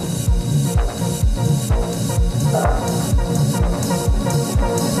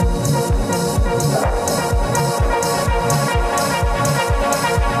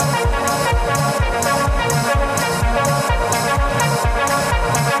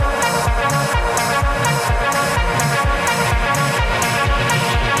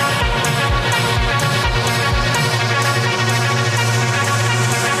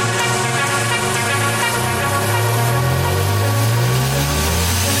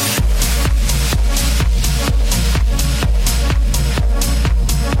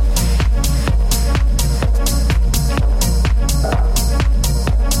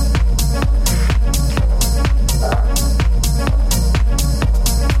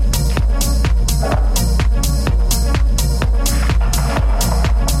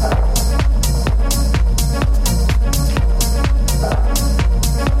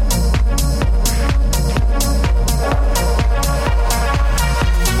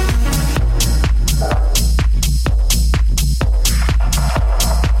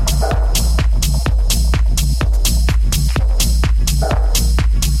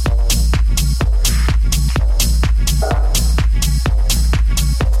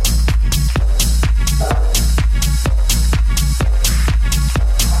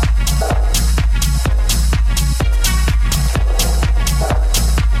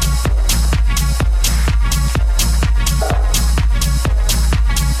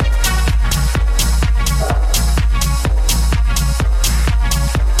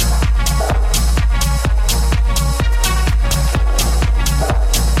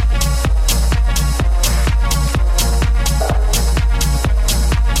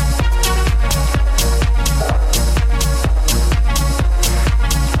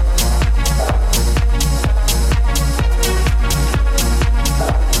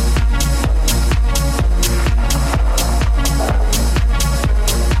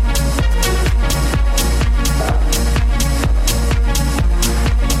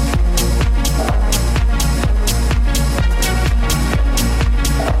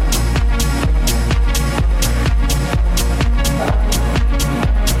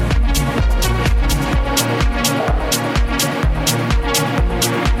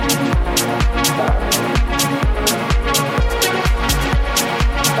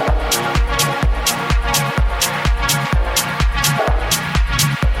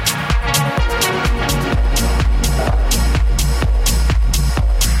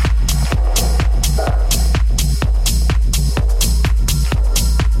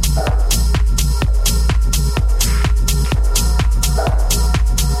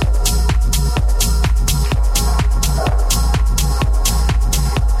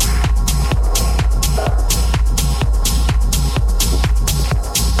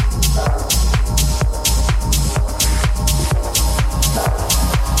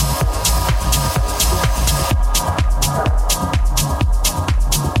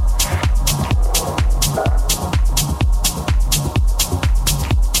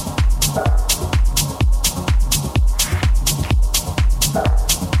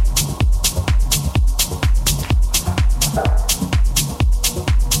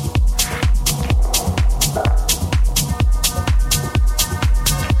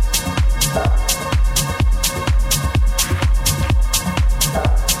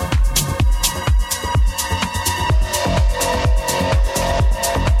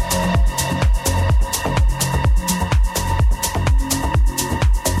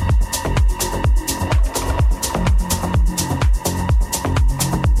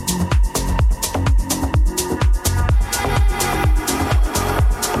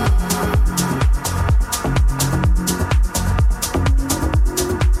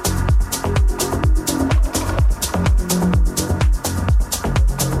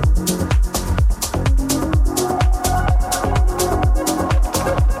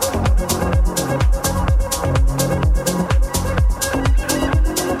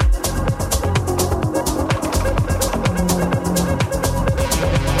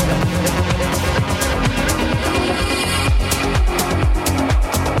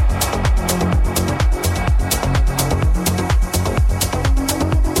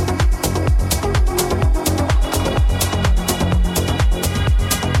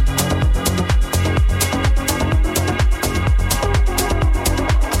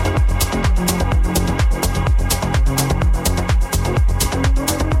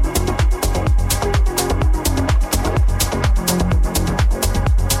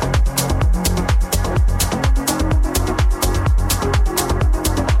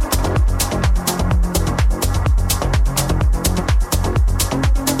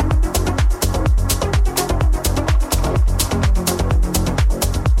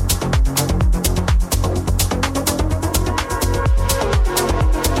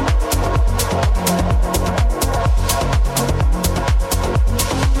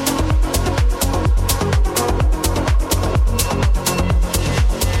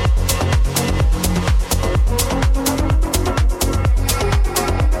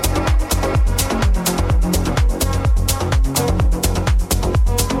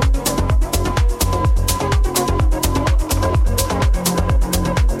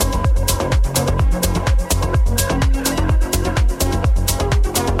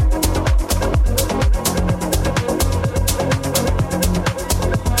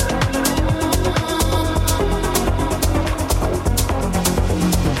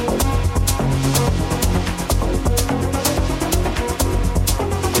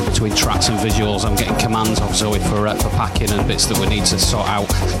 some visuals. I'm getting commands off Zoe for packing and bits that we need to sort out.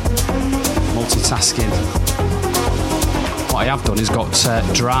 Multitasking. What I have done is got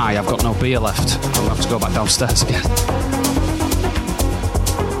dry. I've got no beer left. I'm going to have to go back downstairs again.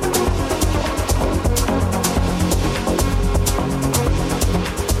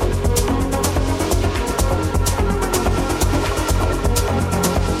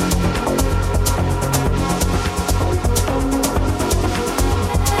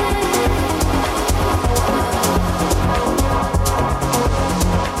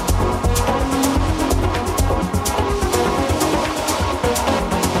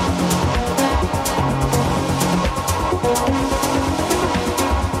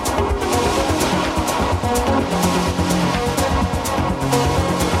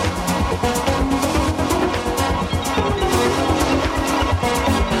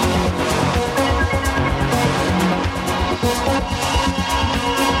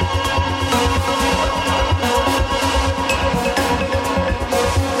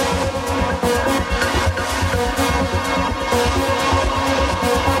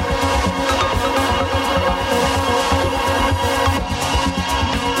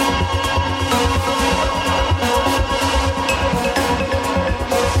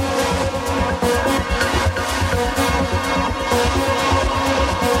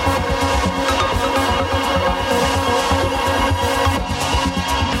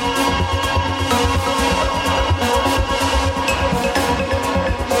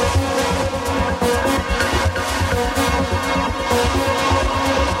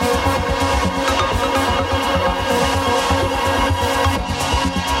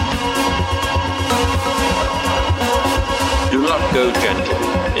 Go gentle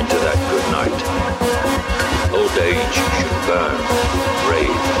into that good night. Old age should burn, brave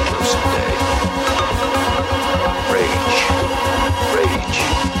close day. Rage, rage,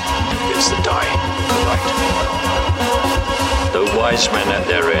 it's the dying of the light. Though wise men at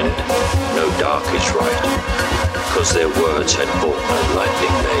their end, no dark is right, 'cause their words had brought no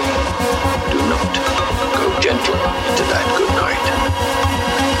lightning they. Do not go gentle into that good night.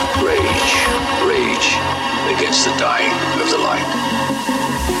 Rage, rage, against the dying of the light.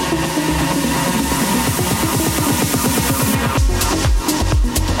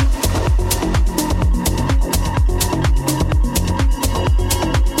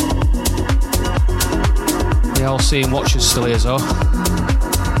 The all-seeing watcher's still here, so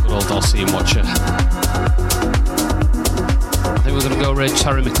good old all-seeing watcher. I think we're going to go raid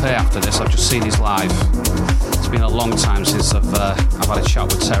Terry McClay after this. I've just seen his live. It's been a long time since I've had a chat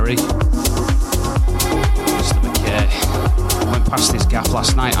with Terry. I went past his gaff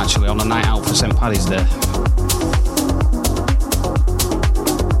last night, actually, on a night out for St. Paddy's Day.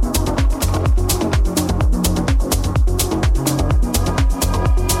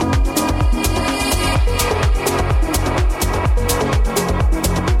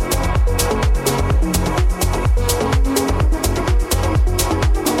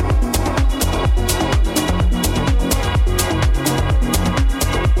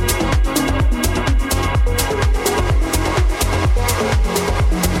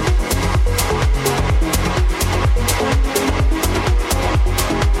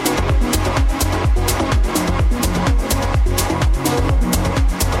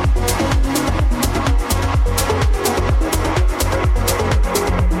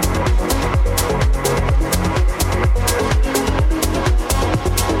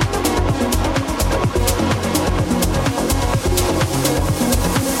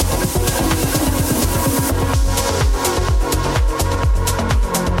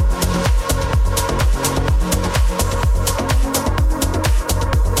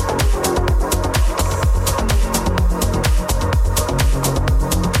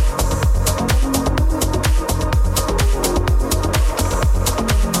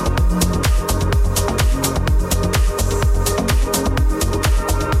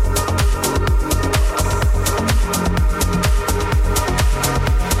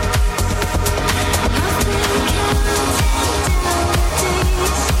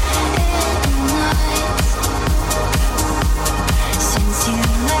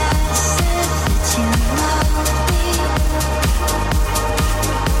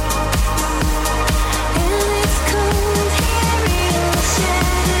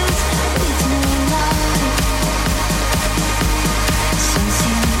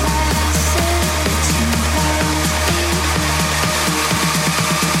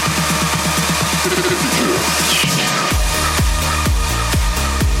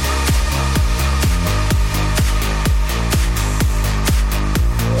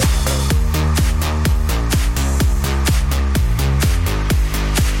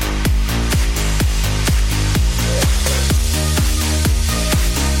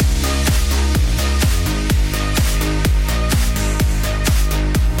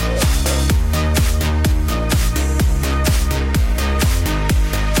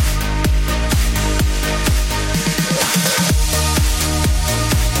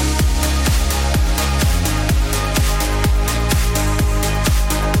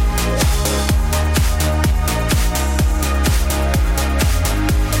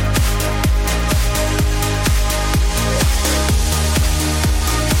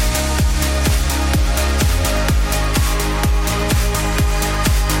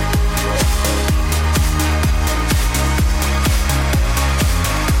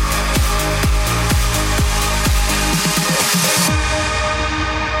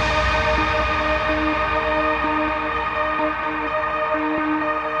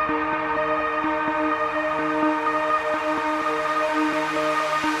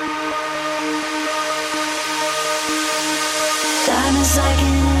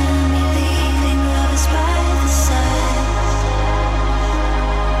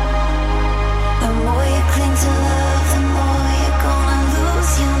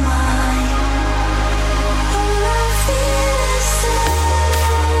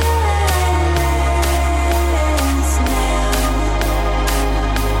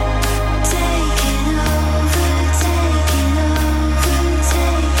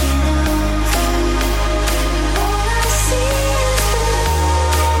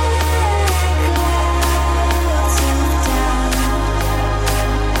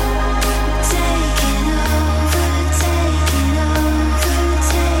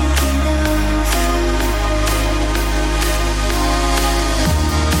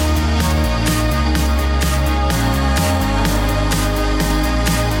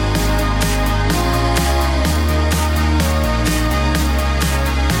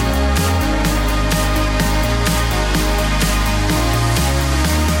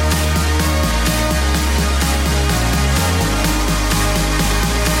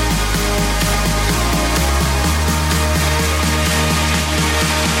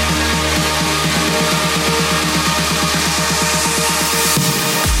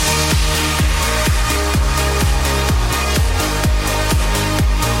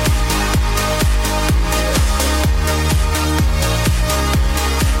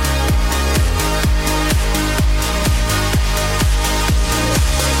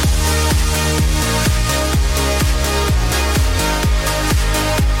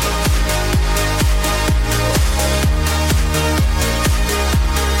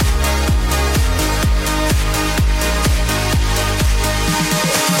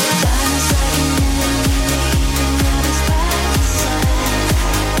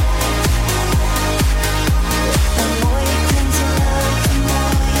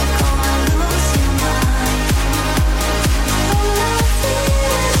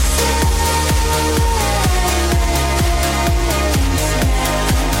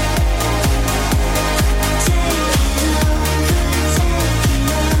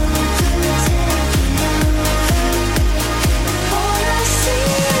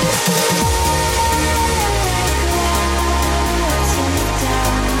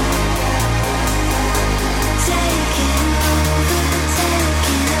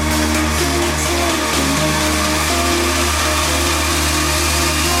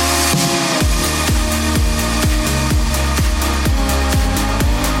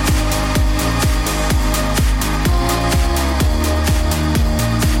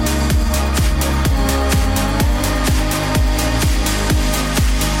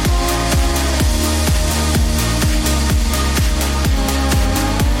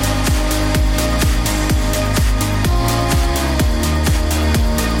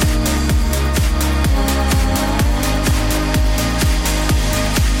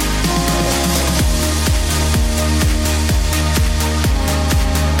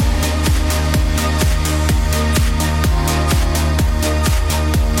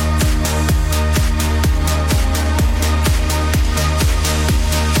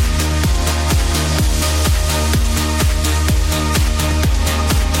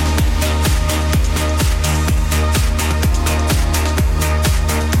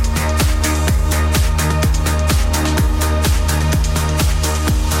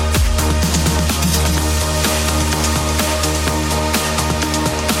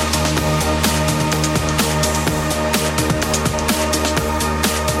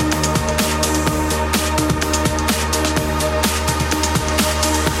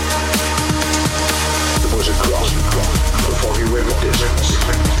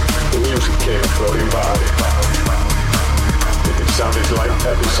 floating by. It sounded like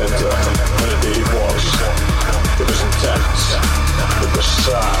Epicenter, and indeed it was. It was intense. It was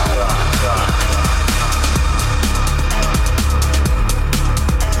sad.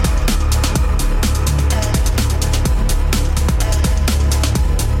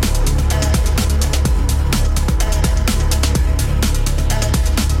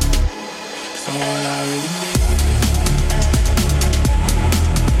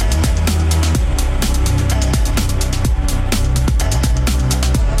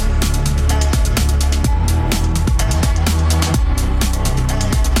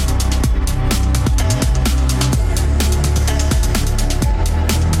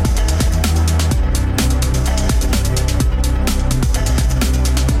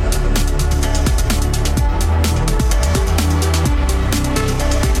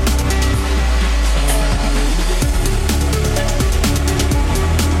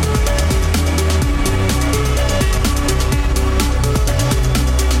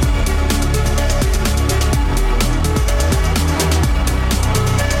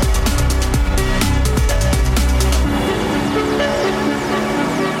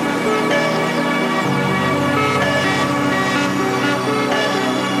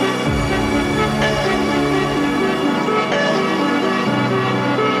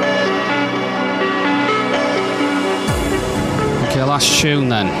 Last tune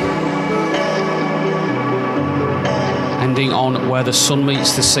then, ending on Where the Sun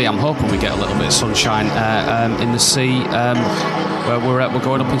Meets the Sea. I'm hoping we get a little bit of sunshine in the sea where we're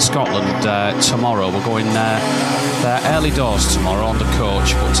going up in Scotland tomorrow. We're going there early doors tomorrow on the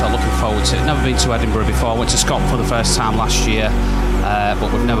coach, but looking forward to it. Never been to Edinburgh before. I went to Scotland for the first time last year,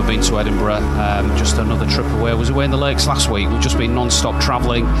 but we've never been to Edinburgh. Just another trip away. I was away in the lakes last week. We've just been non-stop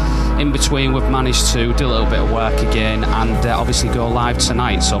travelling. In between, we've managed to do a little bit of work again and obviously go live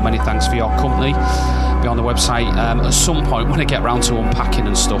tonight. So many thanks for your company. Be on the website at some point when I get round to unpacking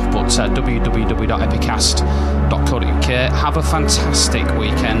and stuff, but www.epicast.co.uk. Have a fantastic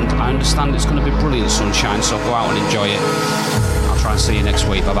weekend. I understand it's going to be brilliant sunshine, so go out and enjoy it. I'll try and see you next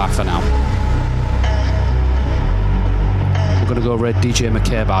week. Bye bye for now. We're going to go raid DJ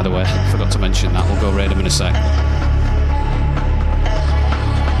McKay, by the way. Forgot to mention that. We'll go raid him in a sec.